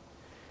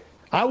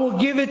 I will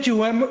give it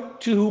to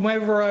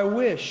whomever I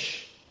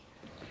wish.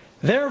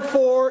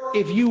 Therefore,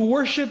 if you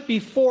worship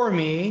before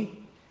me,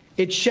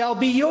 it shall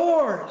be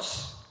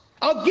yours.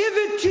 I'll give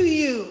it to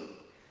you.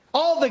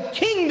 All the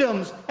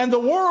kingdoms and the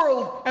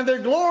world and their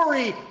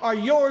glory are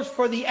yours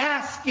for the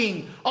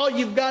asking. All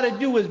you've got to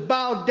do is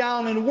bow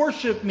down and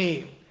worship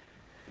me.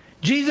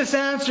 Jesus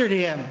answered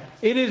him,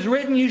 it is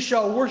written, you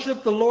shall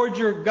worship the Lord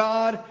your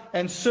God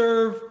and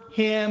serve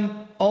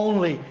him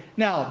only.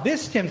 Now,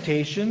 this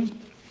temptation,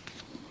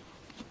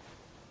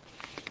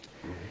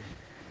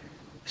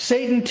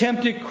 Satan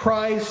tempted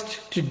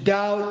Christ to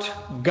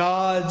doubt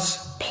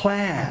God's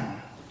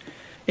plan.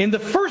 In the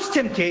first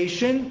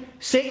temptation,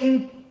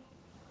 Satan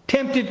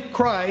tempted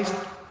Christ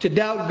to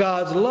doubt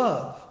God's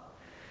love.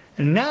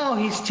 And now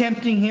he's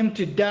tempting him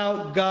to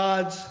doubt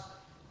God's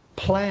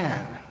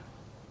plan.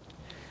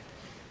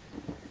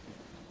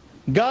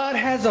 God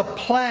has a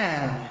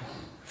plan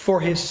for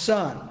his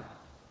Son.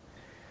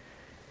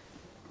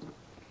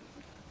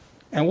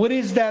 And what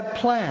is that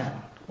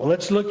plan? Well,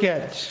 let's look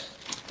at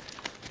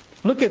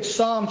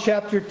Psalm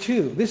chapter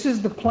 2. This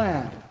is the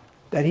plan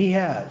that he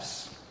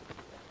has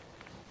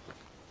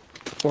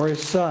for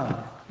his Son,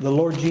 the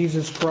Lord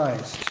Jesus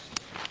Christ.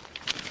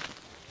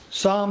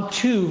 Psalm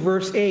 2,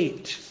 verse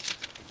 8.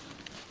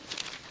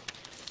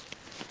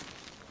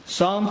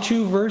 Psalm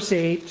 2, verse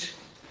 8.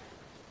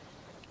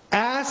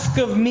 Ask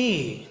of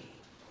me,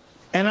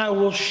 and I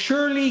will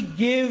surely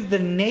give the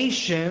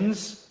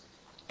nations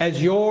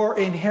as your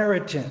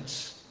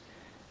inheritance,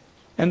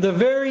 and the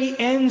very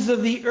ends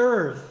of the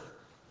earth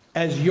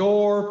as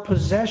your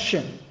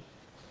possession.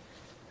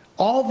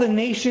 All the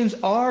nations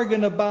are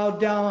going to bow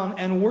down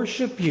and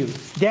worship you.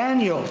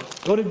 Daniel,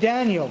 go to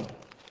Daniel.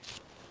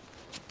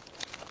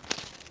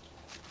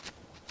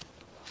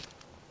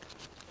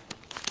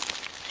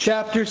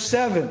 chapter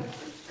 7,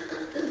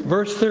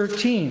 verse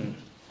 13.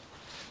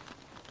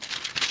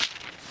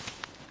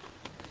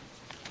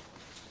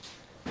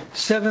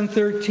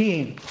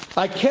 7:13.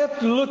 I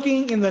kept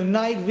looking in the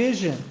night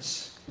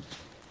visions,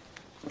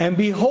 and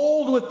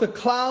behold, with the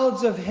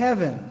clouds of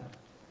heaven,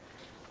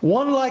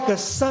 one like a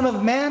Son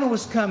of Man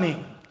was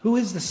coming. Who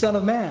is the Son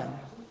of Man?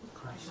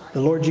 The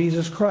Lord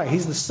Jesus Christ.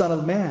 He's the Son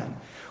of Man.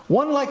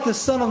 One like the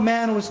Son of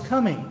Man was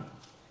coming.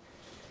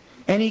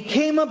 And he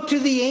came up to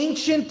the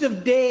Ancient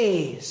of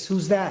Days.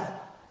 Who's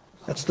that?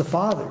 That's the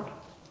Father.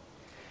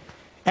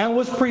 And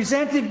was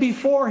presented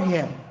before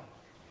him.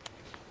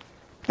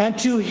 And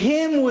to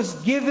him was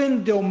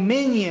given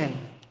dominion,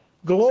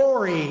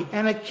 glory,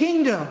 and a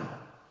kingdom,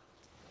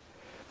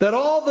 that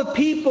all the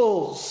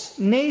peoples,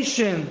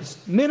 nations,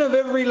 men of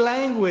every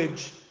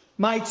language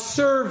might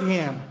serve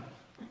him.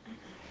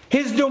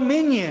 His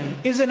dominion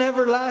is an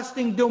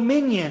everlasting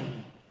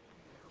dominion,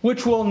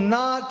 which will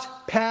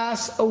not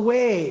pass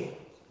away.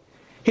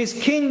 His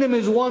kingdom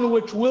is one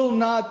which will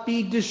not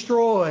be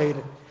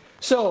destroyed.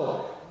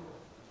 So,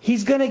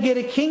 he's going to get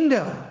a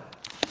kingdom.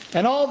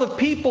 And all the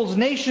peoples,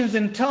 nations,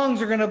 and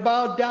tongues are going to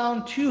bow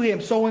down to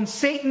him. So when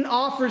Satan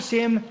offers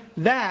him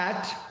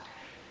that,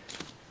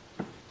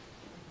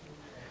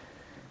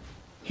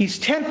 he's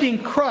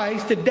tempting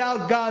Christ to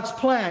doubt God's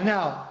plan.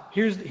 Now,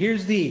 here's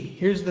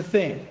the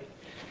thing.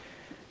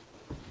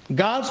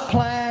 God's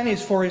plan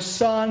is for his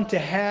Son to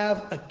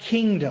have a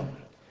kingdom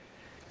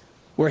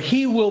where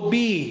he will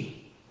be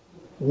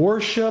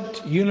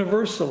worshipped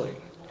universally.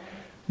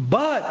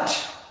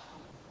 But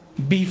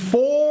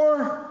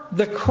before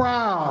the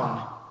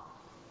crown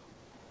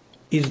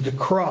is the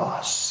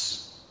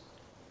cross.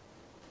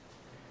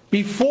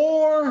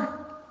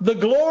 Before the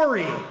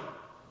glory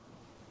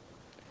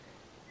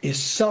is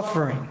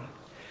suffering.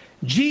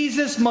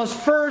 Jesus must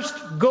first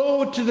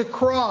go to the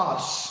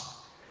cross,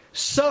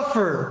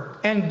 suffer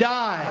and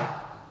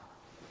die,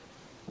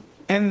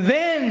 and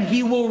then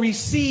he will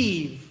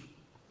receive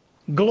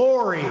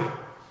glory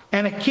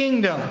and a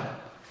kingdom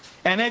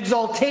and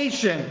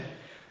exaltation.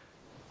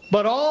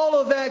 But all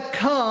of that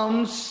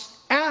comes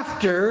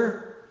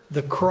after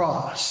the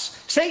cross.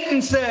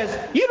 Satan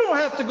says, you don't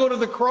have to go to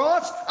the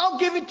cross. I'll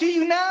give it to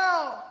you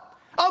now.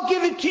 I'll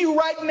give it to you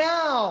right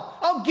now.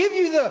 I'll give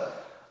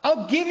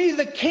you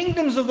the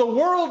kingdoms of the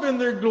world and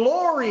their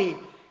glory.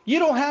 You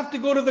don't have to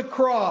go to the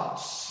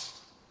cross.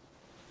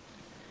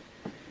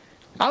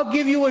 I'll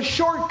give you a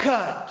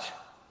shortcut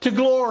to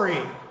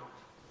glory.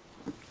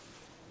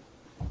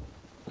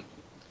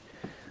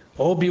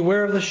 Oh,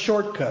 beware of the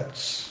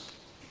shortcuts.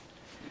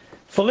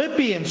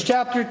 Philippians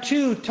chapter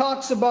 2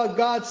 talks about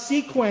God's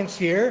sequence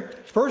here.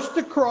 First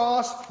the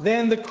cross,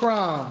 then the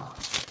crown.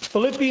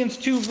 Philippians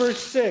 2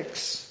 verse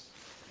 6.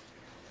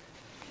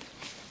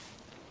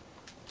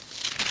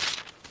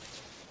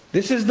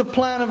 This is the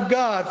plan of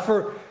God,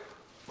 for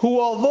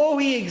who, although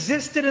he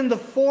existed in the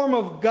form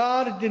of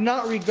God, did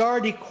not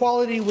regard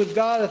equality with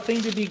God a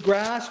thing to be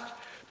grasped,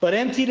 but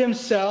emptied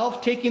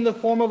himself, taking the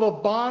form of a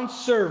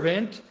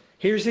bondservant.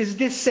 Here's his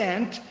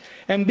descent.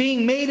 And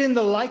being made in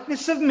the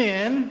likeness of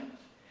men,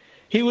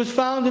 he was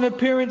found in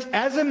appearance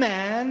as a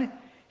man.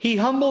 He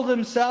humbled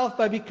himself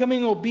by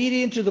becoming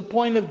obedient to the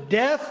point of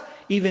death,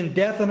 even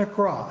death on a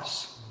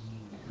cross.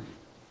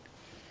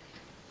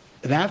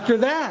 And after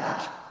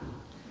that,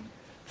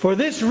 for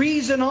this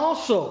reason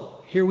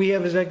also, here we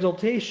have his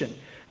exaltation.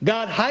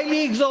 God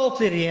highly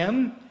exalted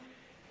him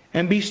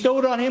and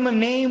bestowed on him a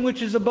name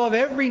which is above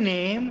every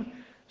name,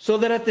 so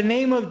that at the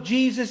name of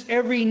Jesus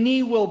every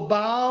knee will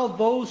bow,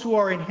 those who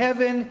are in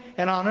heaven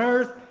and on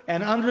earth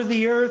and under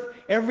the earth,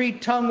 every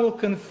tongue will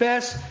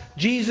confess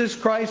Jesus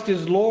Christ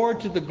is Lord,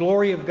 to the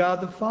glory of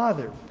God the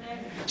Father.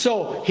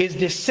 So his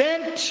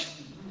descent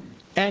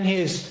and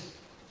his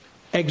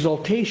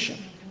exaltation,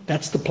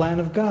 that's the plan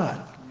of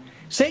God.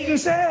 Satan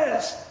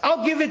says,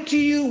 I'll give it to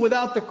you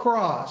without the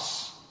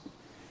cross.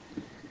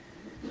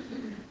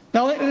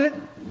 Now,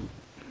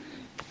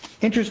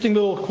 interesting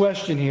little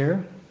question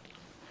here.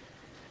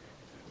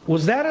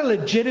 Was that a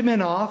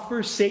legitimate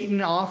offer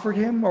Satan offered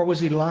him, or was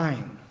he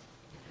lying?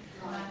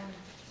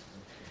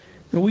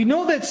 We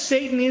know that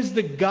Satan is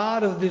the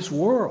god of this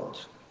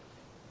world.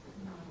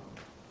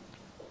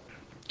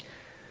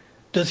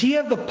 Does he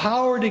have the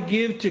power to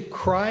give to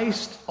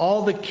Christ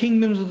all the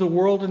kingdoms of the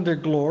world and their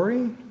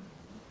glory?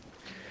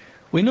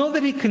 We know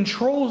that he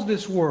controls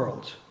this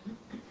world.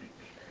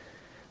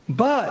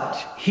 But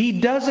he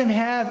doesn't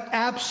have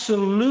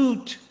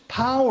absolute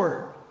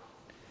power.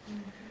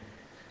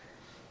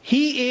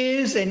 He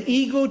is an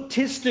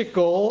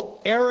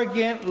egotistical,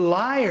 arrogant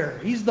liar.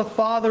 He's the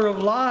father of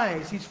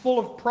lies. He's full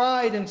of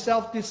pride and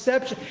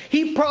self-deception.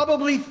 He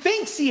probably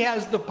thinks he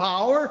has the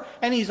power,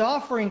 and he's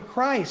offering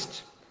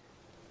Christ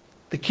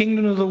the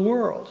kingdom of the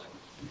world.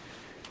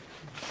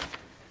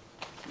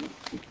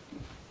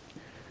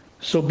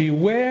 So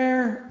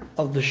beware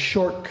of the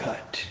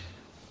shortcut.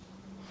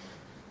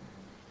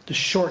 The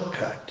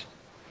shortcut.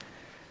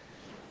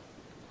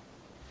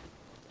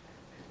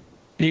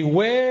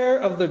 Beware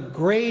of the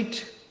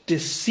great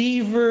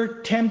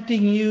deceiver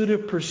tempting you to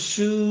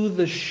pursue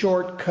the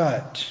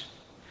shortcut.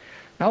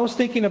 I was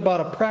thinking about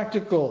a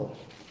practical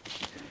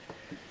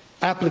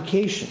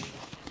application.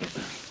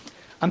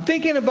 I'm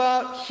thinking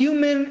about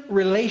human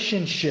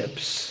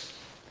relationships.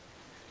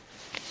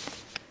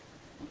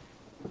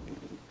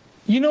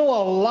 You know,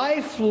 a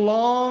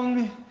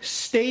lifelong,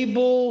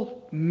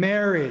 stable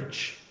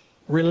marriage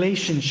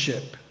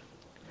relationship.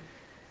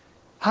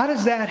 How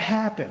does that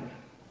happen?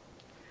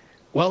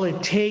 Well,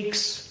 it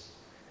takes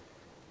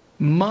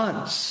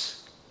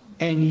months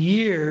and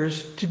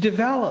years to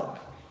develop.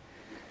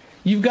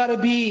 You've got to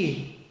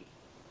be,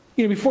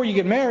 before you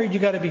get married,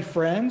 you've got to be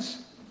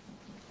friends.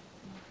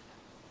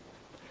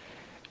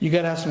 You've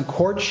got to have some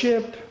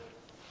courtship.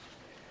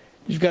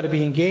 You've got to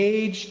be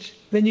engaged.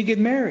 Then you get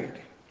married.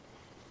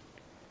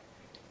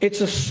 It's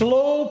a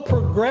slow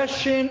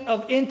progression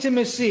of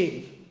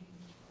intimacy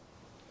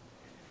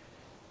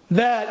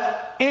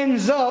that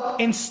ends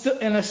up in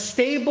a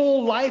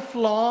stable,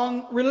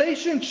 lifelong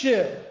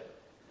relationship.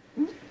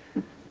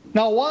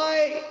 Now,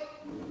 why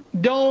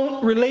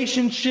don't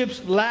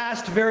relationships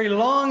last very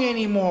long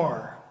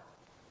anymore?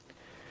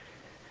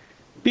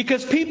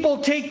 Because people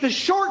take the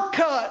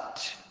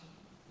shortcut.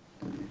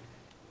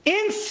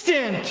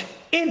 Instant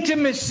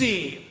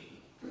intimacy.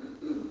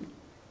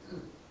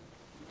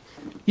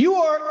 You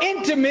are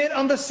intimate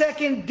on the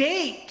second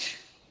date.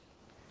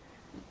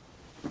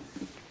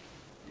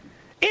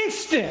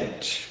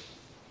 Instant.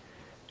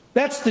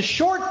 That's the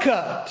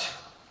shortcut.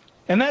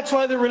 And that's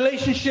why the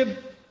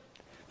relationship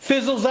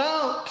fizzles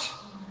out.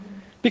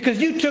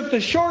 Because you took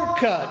the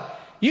shortcut.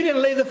 You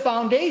didn't lay the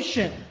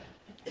foundation.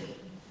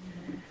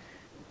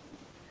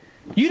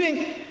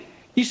 You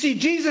see,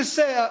 Jesus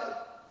said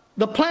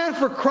the plan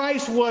for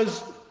Christ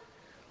was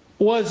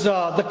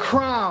the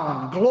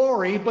crown,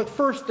 glory, but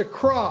first the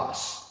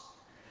cross.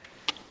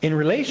 In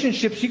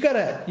relationships, you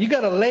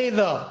gotta lay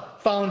the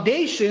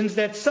foundations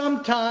that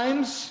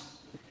sometimes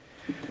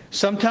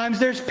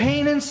there's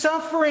pain and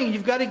suffering.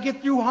 You've got to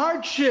get through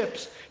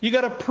hardships. You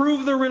got to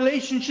prove the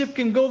relationship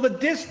can go the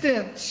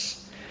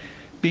distance.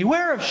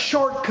 Beware of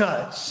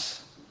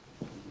shortcuts.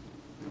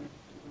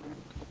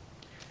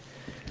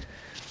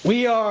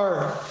 We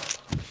are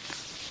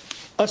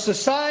a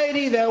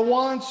society that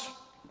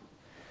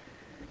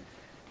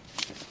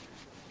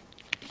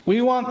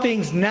we want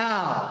things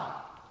now.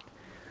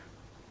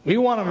 We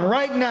want them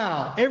right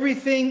now.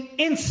 Everything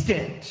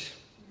instant.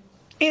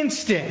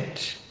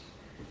 Instant.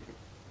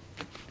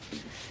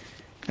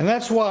 And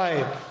that's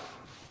why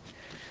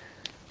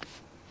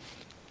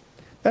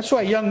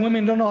young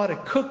women don't know how to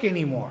cook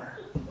anymore.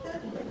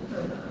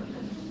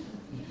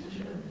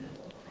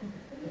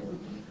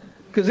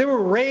 Because they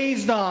were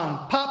raised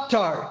on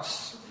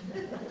Pop-Tarts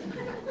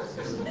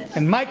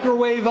and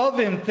microwave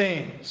oven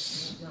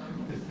things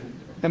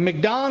and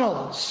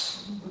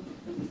McDonald's.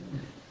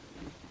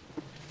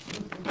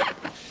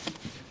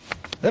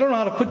 They don't know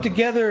how to put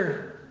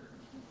together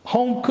a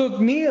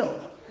home-cooked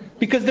meal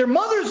because their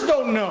mothers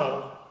don't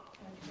know.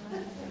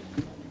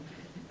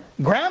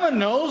 Grandma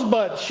knows,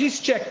 but she's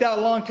checked out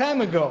a long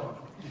time ago.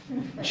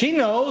 She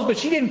knows, but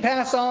she didn't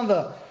pass on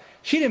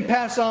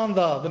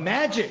the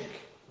magic.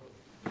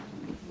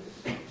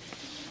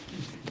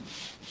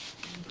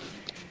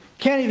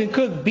 Can't even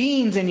cook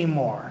beans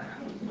anymore.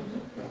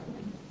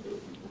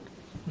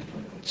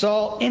 It's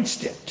all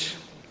instant.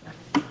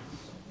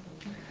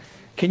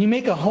 Can you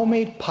make a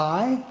homemade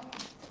pie?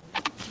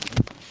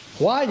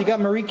 Why? You got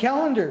Marie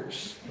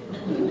Callender's.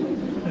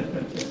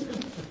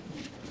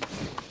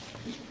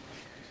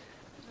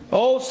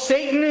 Oh,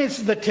 Satan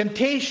is the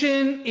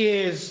temptation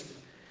is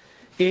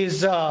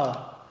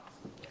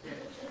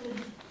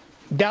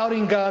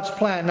doubting God's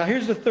plan. Now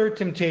here's the third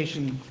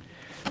temptation.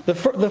 The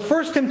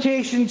first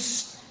temptation,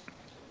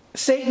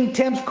 Satan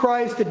tempts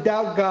Christ to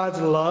doubt God's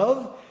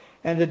love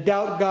and to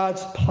doubt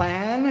God's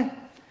plan.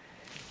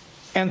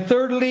 And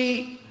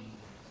thirdly,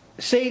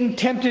 Satan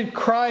tempted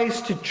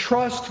Christ to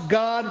trust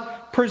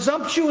God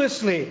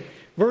presumptuously.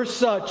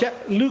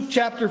 Luke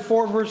chapter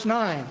 4, verse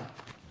 9.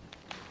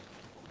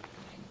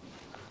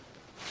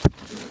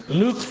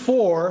 Luke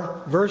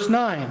 4, verse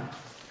 9.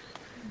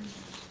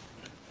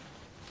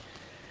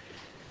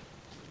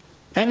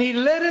 And he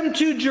led him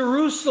to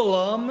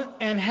Jerusalem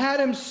and had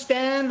him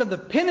stand on the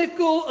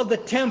pinnacle of the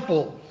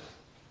temple.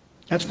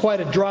 That's quite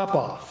a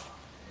drop-off.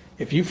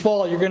 If you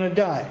fall, you're going to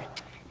die.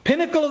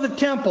 Pinnacle of the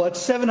temple, that's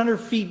 700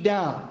 feet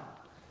down.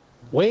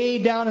 Way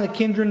down in the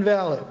Kidron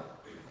Valley.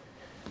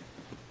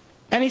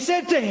 And he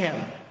said to him,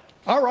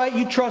 all right,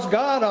 you trust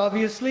God,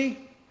 obviously.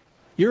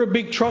 You're a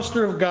big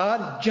truster of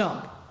God.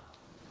 Jump.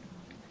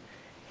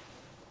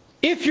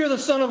 If you're the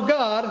Son of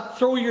God,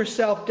 throw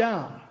yourself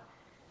down.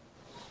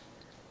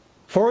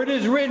 For it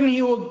is written,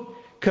 he will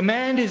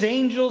command his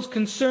angels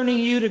concerning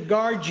you to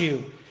guard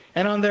you,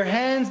 and on their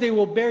hands they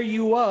will bear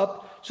you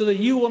up, so that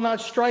you will not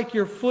strike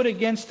your foot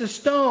against a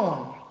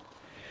stone.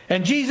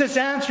 And Jesus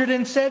answered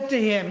and said to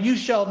him, you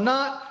shall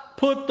not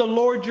put the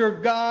Lord your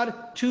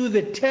God to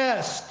the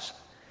test.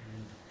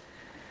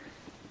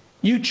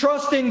 You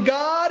trust in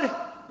God?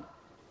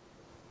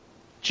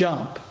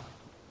 Jump.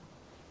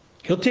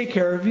 He'll take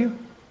care of you.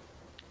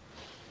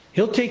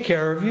 He'll take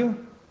care of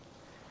you.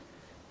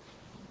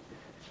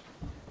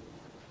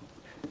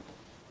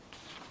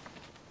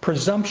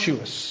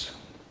 Presumptuous.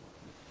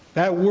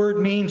 That word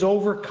means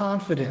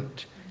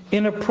overconfident,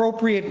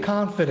 inappropriate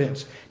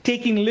confidence,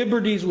 taking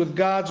liberties with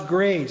God's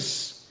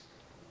grace.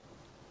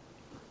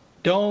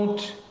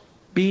 Don't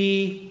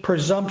be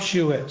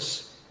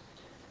presumptuous.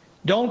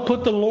 Don't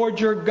put the Lord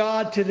your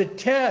God to the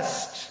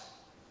test.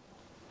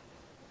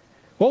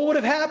 What would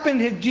have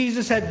happened if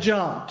Jesus had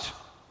jumped?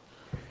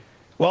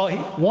 Well,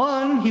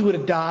 he would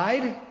have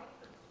died,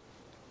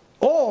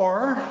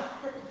 or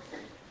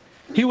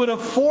he would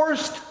have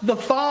forced the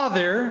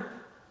Father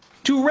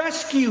to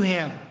rescue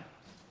him.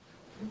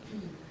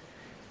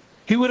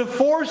 He would have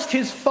forced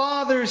his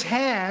Father's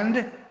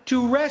hand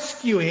to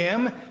rescue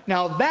him.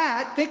 Now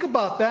think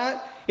about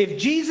that. If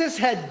Jesus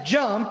had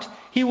jumped,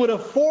 he would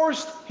have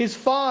forced his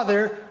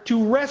Father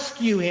to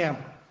rescue him.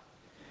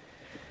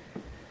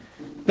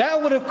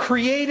 That would have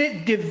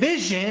created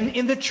division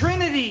in the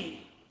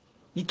Trinity.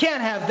 You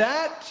can't have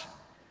that.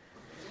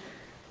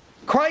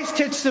 Christ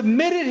had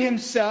submitted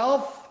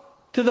himself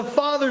to the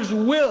Father's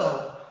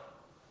will.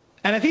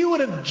 And if he would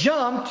have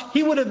jumped,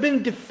 he would have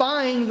been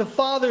defying the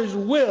Father's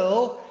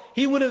will.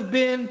 He would have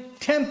been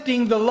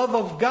tempting the love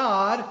of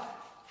God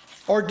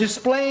or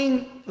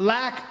displaying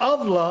lack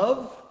of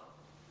love,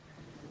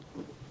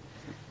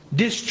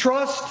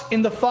 distrust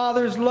in the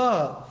Father's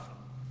love.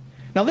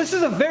 Now, this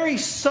is a very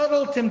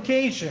subtle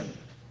temptation.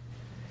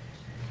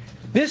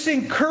 This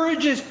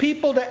encourages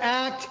people to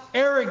act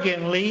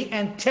arrogantly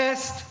and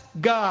test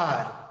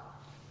God.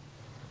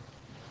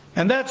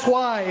 And that's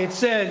why it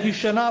says, you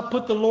shall not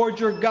put the Lord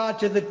your God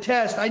to the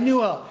test. I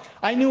knew a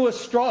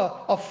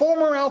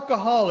former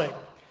alcoholic,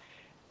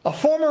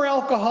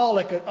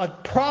 a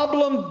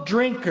problem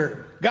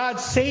drinker. God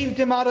saved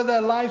him out of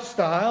that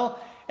lifestyle,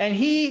 and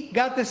he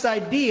got this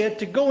idea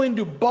to go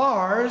into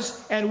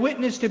bars and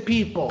witness to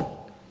people.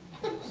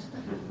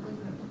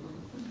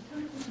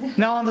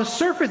 Now, on the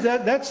surface,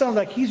 that sounds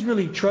like he's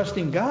really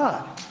trusting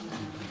God.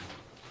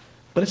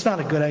 But it's not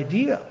a good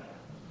idea.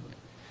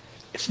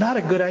 It's not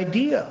a good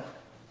idea.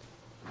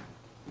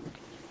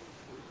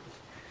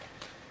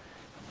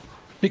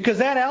 Because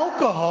that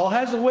alcohol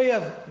has a way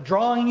of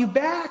drawing you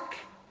back.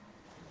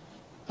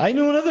 I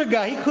knew another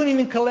guy, he couldn't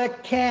even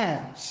collect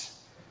cans.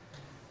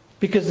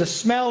 Because the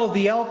smell of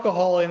the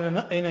alcohol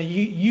in a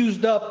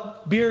used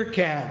up beer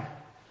can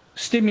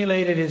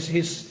stimulated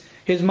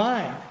his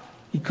mind.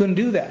 He couldn't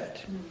do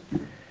that.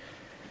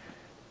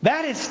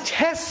 That is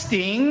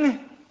testing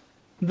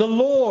the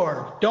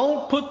Lord.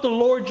 Don't put the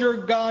Lord your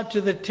God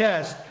to the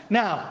test.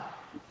 Now,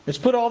 let's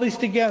put all these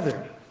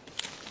together.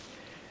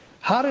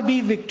 How to be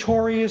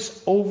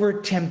victorious over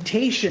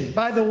temptation.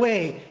 By the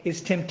way,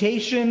 is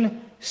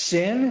temptation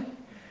sin?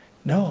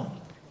 No.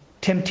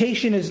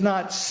 Temptation is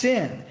not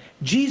sin.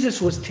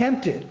 Jesus was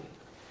tempted.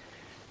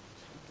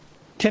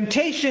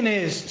 Temptation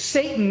is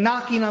Satan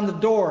knocking on the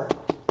door.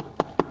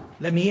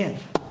 Let me in.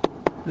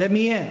 Let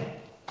me in.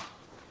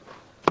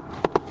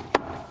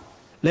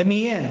 Let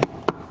me in.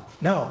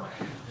 No,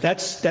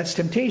 that's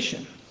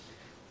temptation.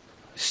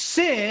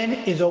 Sin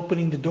is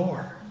opening the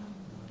door.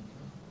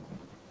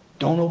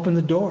 Don't open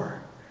the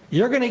door.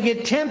 You're going to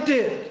get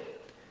tempted.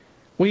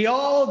 We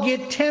all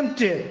get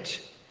tempted.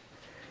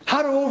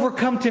 How to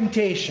overcome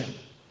temptation?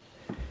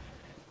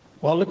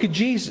 Well, look at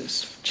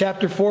Jesus.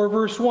 Chapter 4,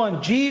 verse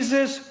 1.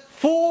 Jesus,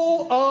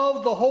 full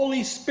of the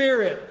Holy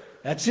Spirit.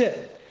 That's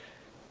it.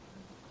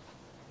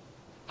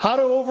 How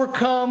to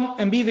overcome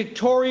and be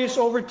victorious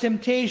over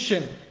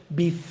temptation.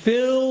 Be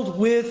filled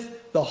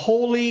with the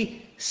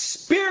Holy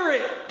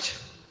Spirit.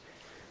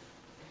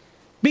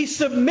 Be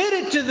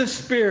submitted to the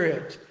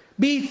Spirit.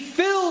 Be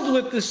filled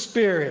with the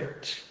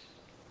Spirit.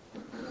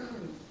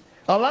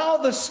 Allow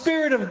the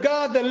Spirit of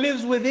God that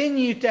lives within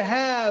you to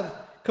have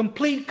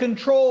complete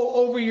control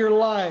over your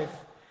life.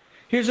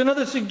 Here's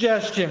another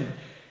suggestion.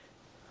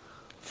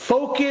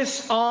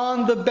 Focus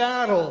on the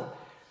battle.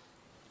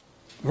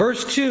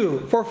 Verse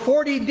 2, for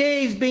 40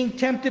 days being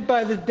tempted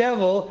by the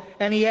devil,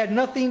 and he had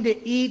nothing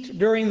to eat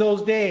during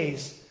those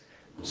days.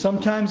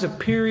 Sometimes a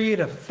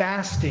period of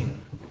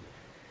fasting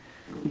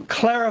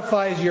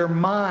clarifies your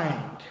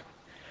mind.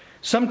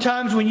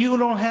 Sometimes when you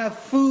don't have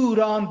food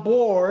on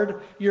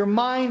board, your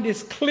mind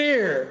is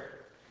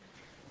clear.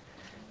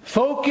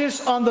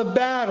 Focus on the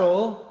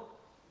battle.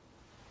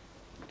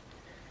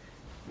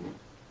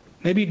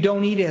 Maybe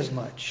don't eat as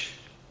much.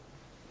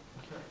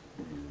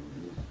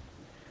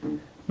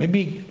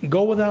 Maybe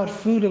go without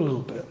food a little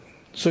bit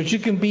so that you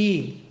can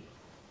be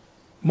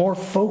more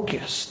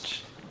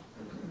focused.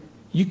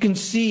 You can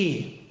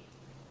see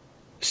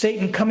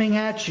Satan coming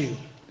at you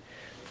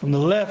from the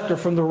left or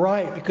from the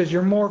right because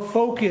you're more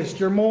focused,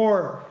 you're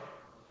more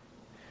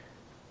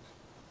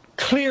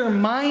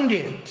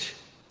clear-minded.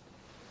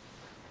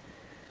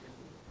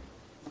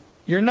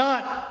 You're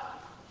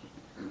not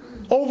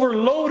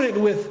overloaded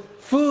with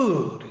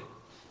food.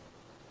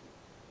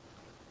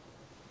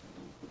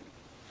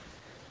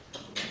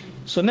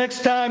 So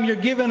next time you're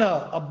given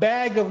a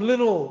bag of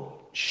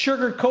little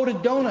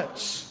sugar-coated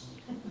donuts,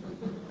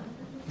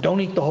 Don't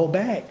eat the whole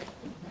bag.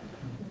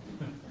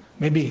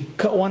 Maybe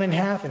cut one in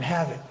half and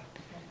have it.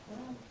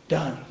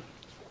 Done.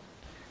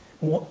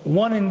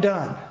 One and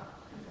done.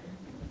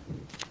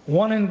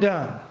 One and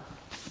done.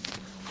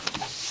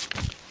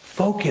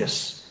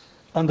 Focus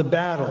on the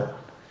battle.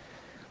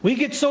 We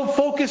get so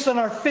focused on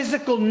our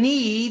physical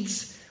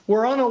needs,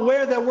 we're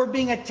unaware that we're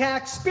being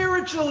attacked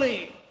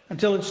spiritually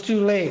until it's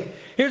too late.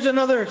 Here's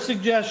another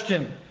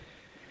suggestion.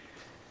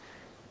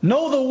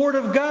 Know the Word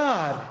of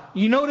God.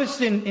 You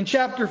notice in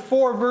chapter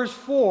 4, verse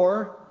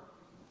 4,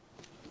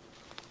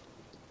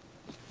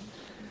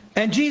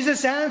 and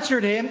Jesus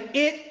answered him,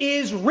 "It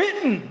is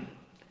written."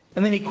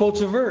 And then he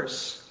quotes a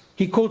verse.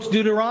 He quotes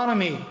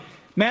Deuteronomy.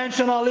 Man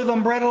shall not live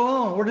on bread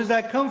alone. Where does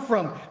that come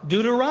from?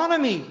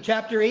 Deuteronomy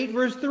chapter 8,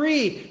 verse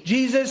 3.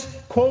 Jesus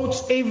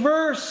quotes a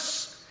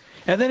verse.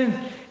 And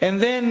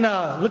then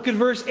look at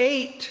verse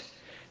 8.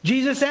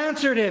 Jesus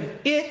answered him,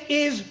 "It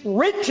is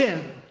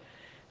written,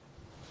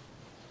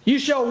 you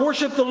shall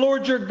worship the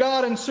Lord your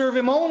God and serve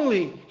him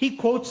only." He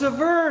quotes a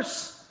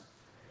verse.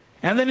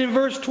 And then in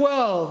verse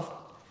 12,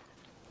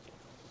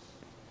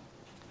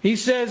 he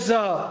says,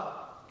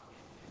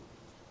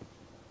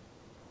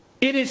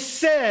 "It is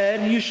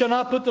said, you shall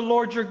not put the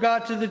Lord your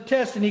God to the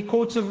test." And he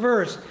quotes a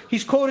verse.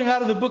 He's quoting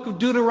out of the book of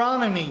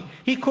Deuteronomy.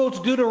 He quotes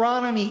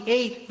Deuteronomy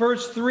 8,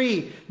 verse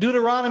 3,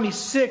 Deuteronomy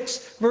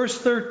 6, verse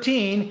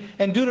 13,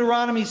 and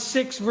Deuteronomy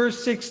 6,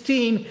 verse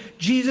 16.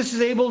 Jesus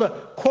is able to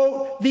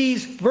quote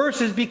these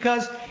verses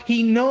because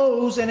he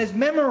knows and has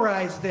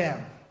memorized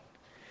them.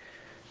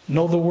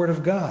 Know the Word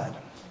of God.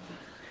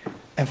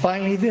 And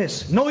finally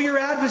this, know your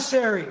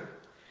adversary.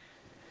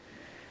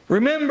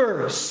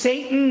 Remember,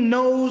 Satan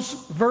knows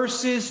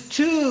verses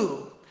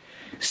too.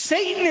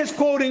 Satan is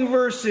quoting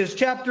verses,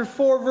 chapter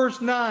 4,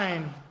 verse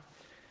 9.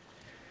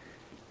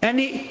 And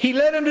he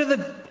led him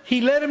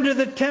to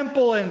the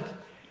temple, and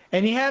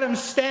he had him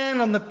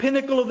stand on the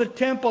pinnacle of the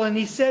temple, and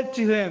he said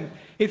to him,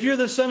 "If you're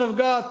the Son of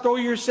God, throw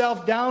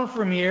yourself down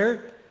from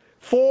here,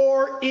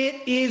 for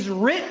it is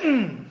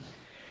written."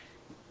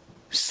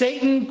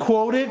 Satan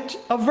quoted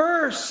a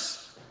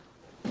verse.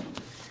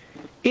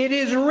 It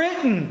is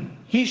written,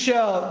 "He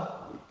shall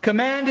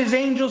command his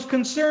angels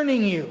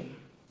concerning you."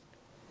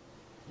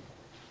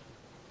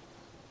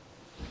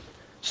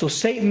 So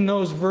Satan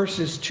knows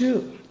verses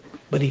too,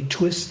 but he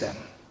twists them.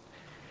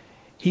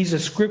 He's a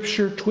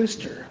scripture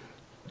twister.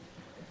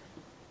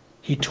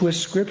 He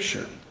twists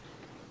scripture.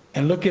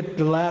 And look at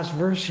the last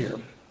verse here,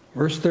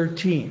 verse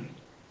 13.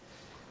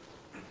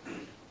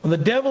 When the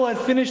devil had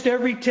finished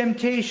every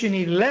temptation,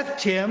 he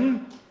left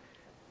him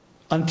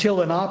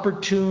until an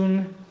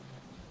opportune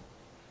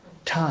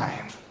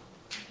time.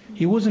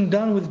 He wasn't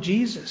done with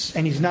Jesus,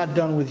 and he's not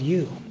done with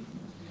you.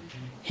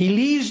 He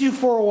leaves you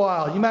for a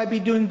while. You might be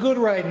doing good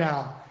right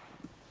now.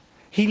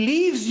 He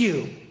leaves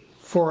you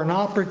for an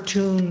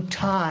opportune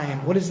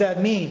time. What does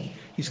that mean?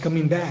 He's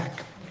coming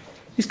back.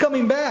 He's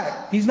coming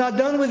back. He's not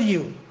done with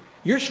you.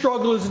 Your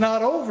struggle is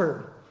not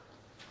over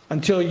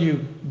until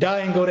you die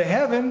and go to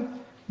heaven.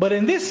 But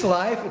in this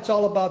life, it's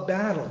all about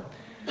battle.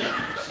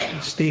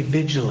 Stay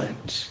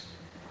vigilant.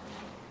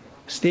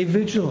 Stay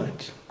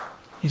vigilant.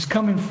 He's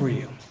coming for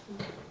you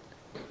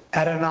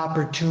at an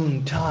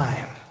opportune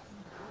time.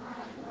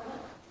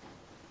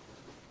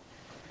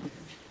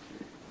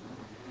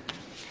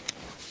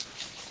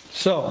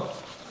 So,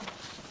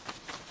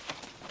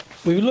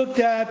 we looked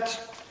at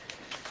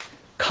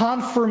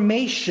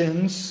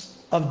confirmations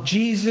of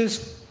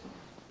Jesus'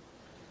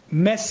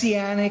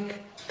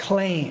 messianic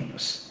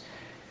claims.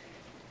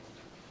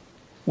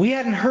 We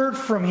hadn't heard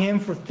from him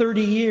for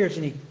 30 years,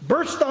 and he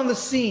burst on the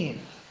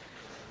scene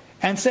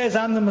and says,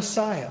 "I'm the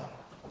Messiah.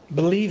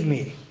 Believe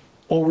me."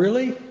 Oh,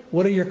 really?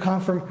 What are your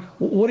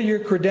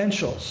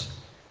credentials?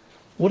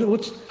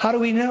 How do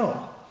we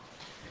know?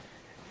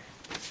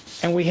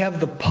 And we have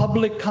the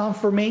public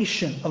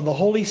confirmation of the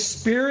Holy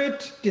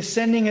Spirit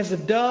descending as a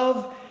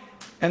dove,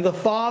 and the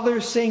Father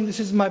saying, "This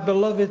is my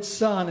beloved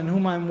Son in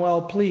whom I'm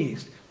well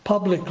pleased,"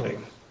 publicly.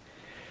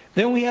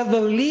 Then we have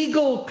the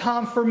legal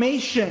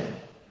confirmation.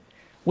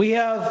 We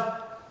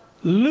have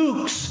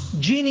Luke's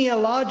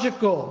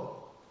genealogy,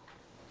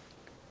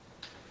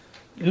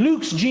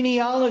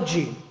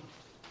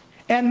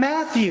 and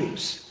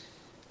Matthew's,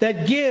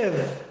 that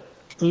give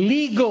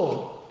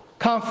legal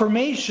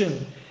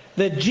confirmation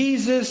that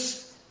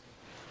Jesus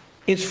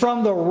is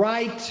from the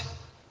right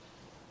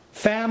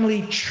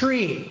family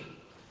tree.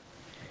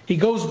 He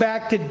goes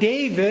back to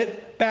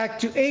David, back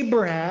to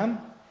Abraham.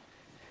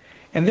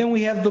 And then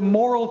we have the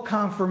moral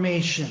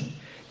confirmation.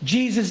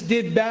 Jesus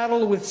did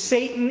battle with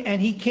Satan,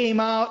 and he came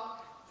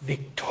out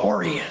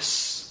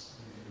victorious.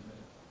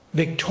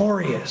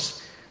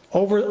 Victorious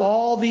over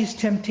all these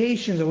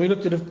temptations. And we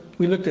looked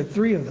at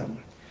 3 of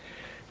them.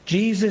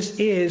 Jesus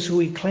is who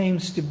he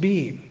claims to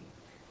be.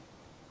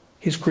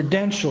 His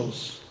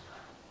credentials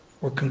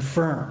were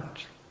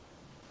confirmed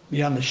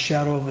beyond the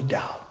shadow of a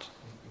doubt.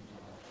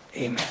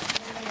 Amen.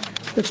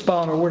 Let's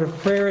bow in a word of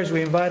prayer as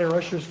we invite our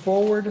ushers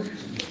forward.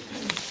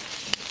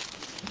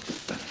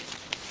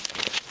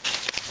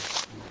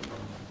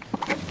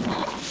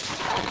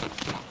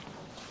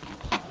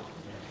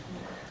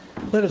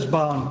 Let us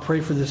bow and pray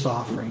for this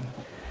offering.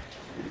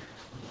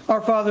 Our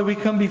Father, we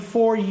come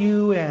before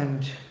you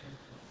and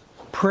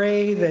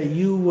pray that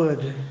you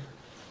would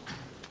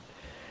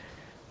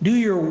do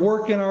your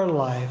work in our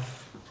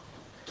life.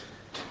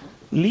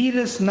 Lead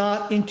us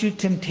not into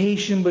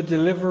temptation, but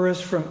deliver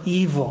us from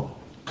evil.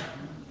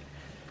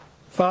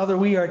 Father,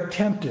 we are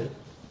tempted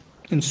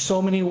in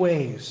so many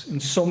ways, in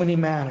so many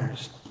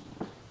manners.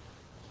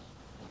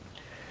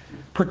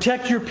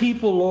 Protect your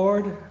people,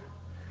 Lord.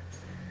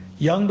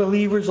 Young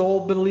believers,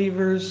 old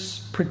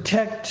believers,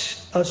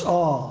 protect us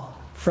all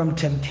from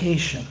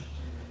temptation.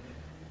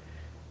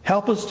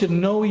 Help us to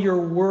know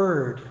your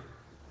word,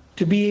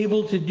 to be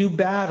able to do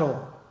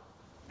battle,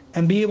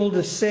 and be able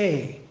to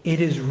say,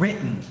 it is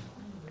written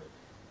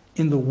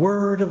in the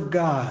word of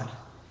God,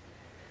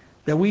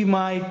 that we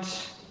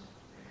might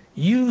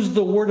use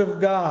the word of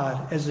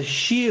God as a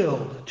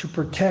shield to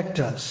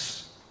protect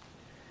us,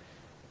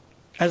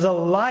 as a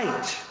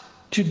light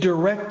to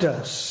direct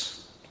us,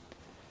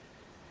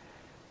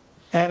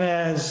 and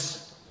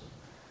as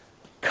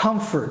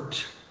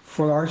comfort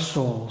for our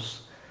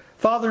souls.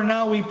 Father,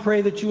 now we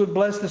pray that you would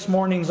bless this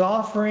morning's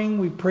offering.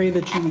 We pray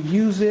that you would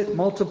use it,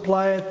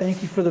 multiply it.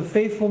 Thank you for the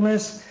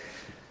faithfulness,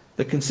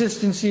 the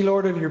consistency,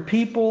 Lord, of your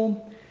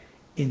people.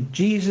 In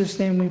Jesus'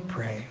 name we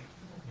pray.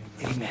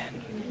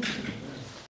 Amen.